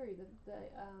be true.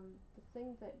 The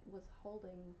thing that was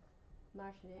holding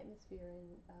Martian atmosphere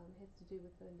in has to do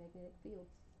with the magnetic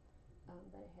fields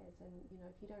that it has, and you know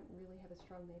if you don't really have a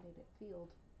strong magnetic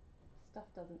field, stuff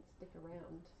doesn't stick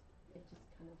around. It just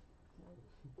kind of, you know,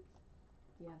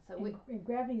 yeah. So and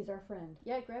gravity is our friend.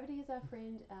 Yeah, gravity is our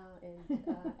friend, and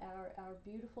our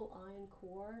beautiful iron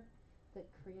core that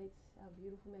creates our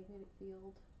beautiful magnetic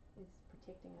field is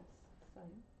protecting us. So.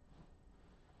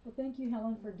 Well, thank you,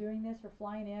 Helen, for doing this, for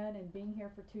flying in and being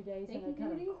here for 2 days Thank and you, a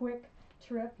kind Judy. of quick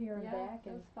trip here and Yeah, back.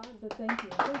 it was fun. So thank you.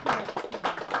 Thank you.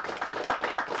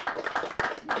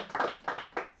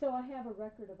 So I have a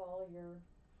record of all of your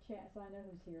chats. I know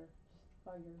who's here, just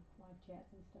by your live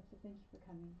chats and stuff. So thank you for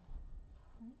coming.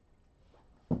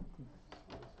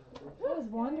 That was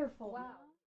wonderful. Wow.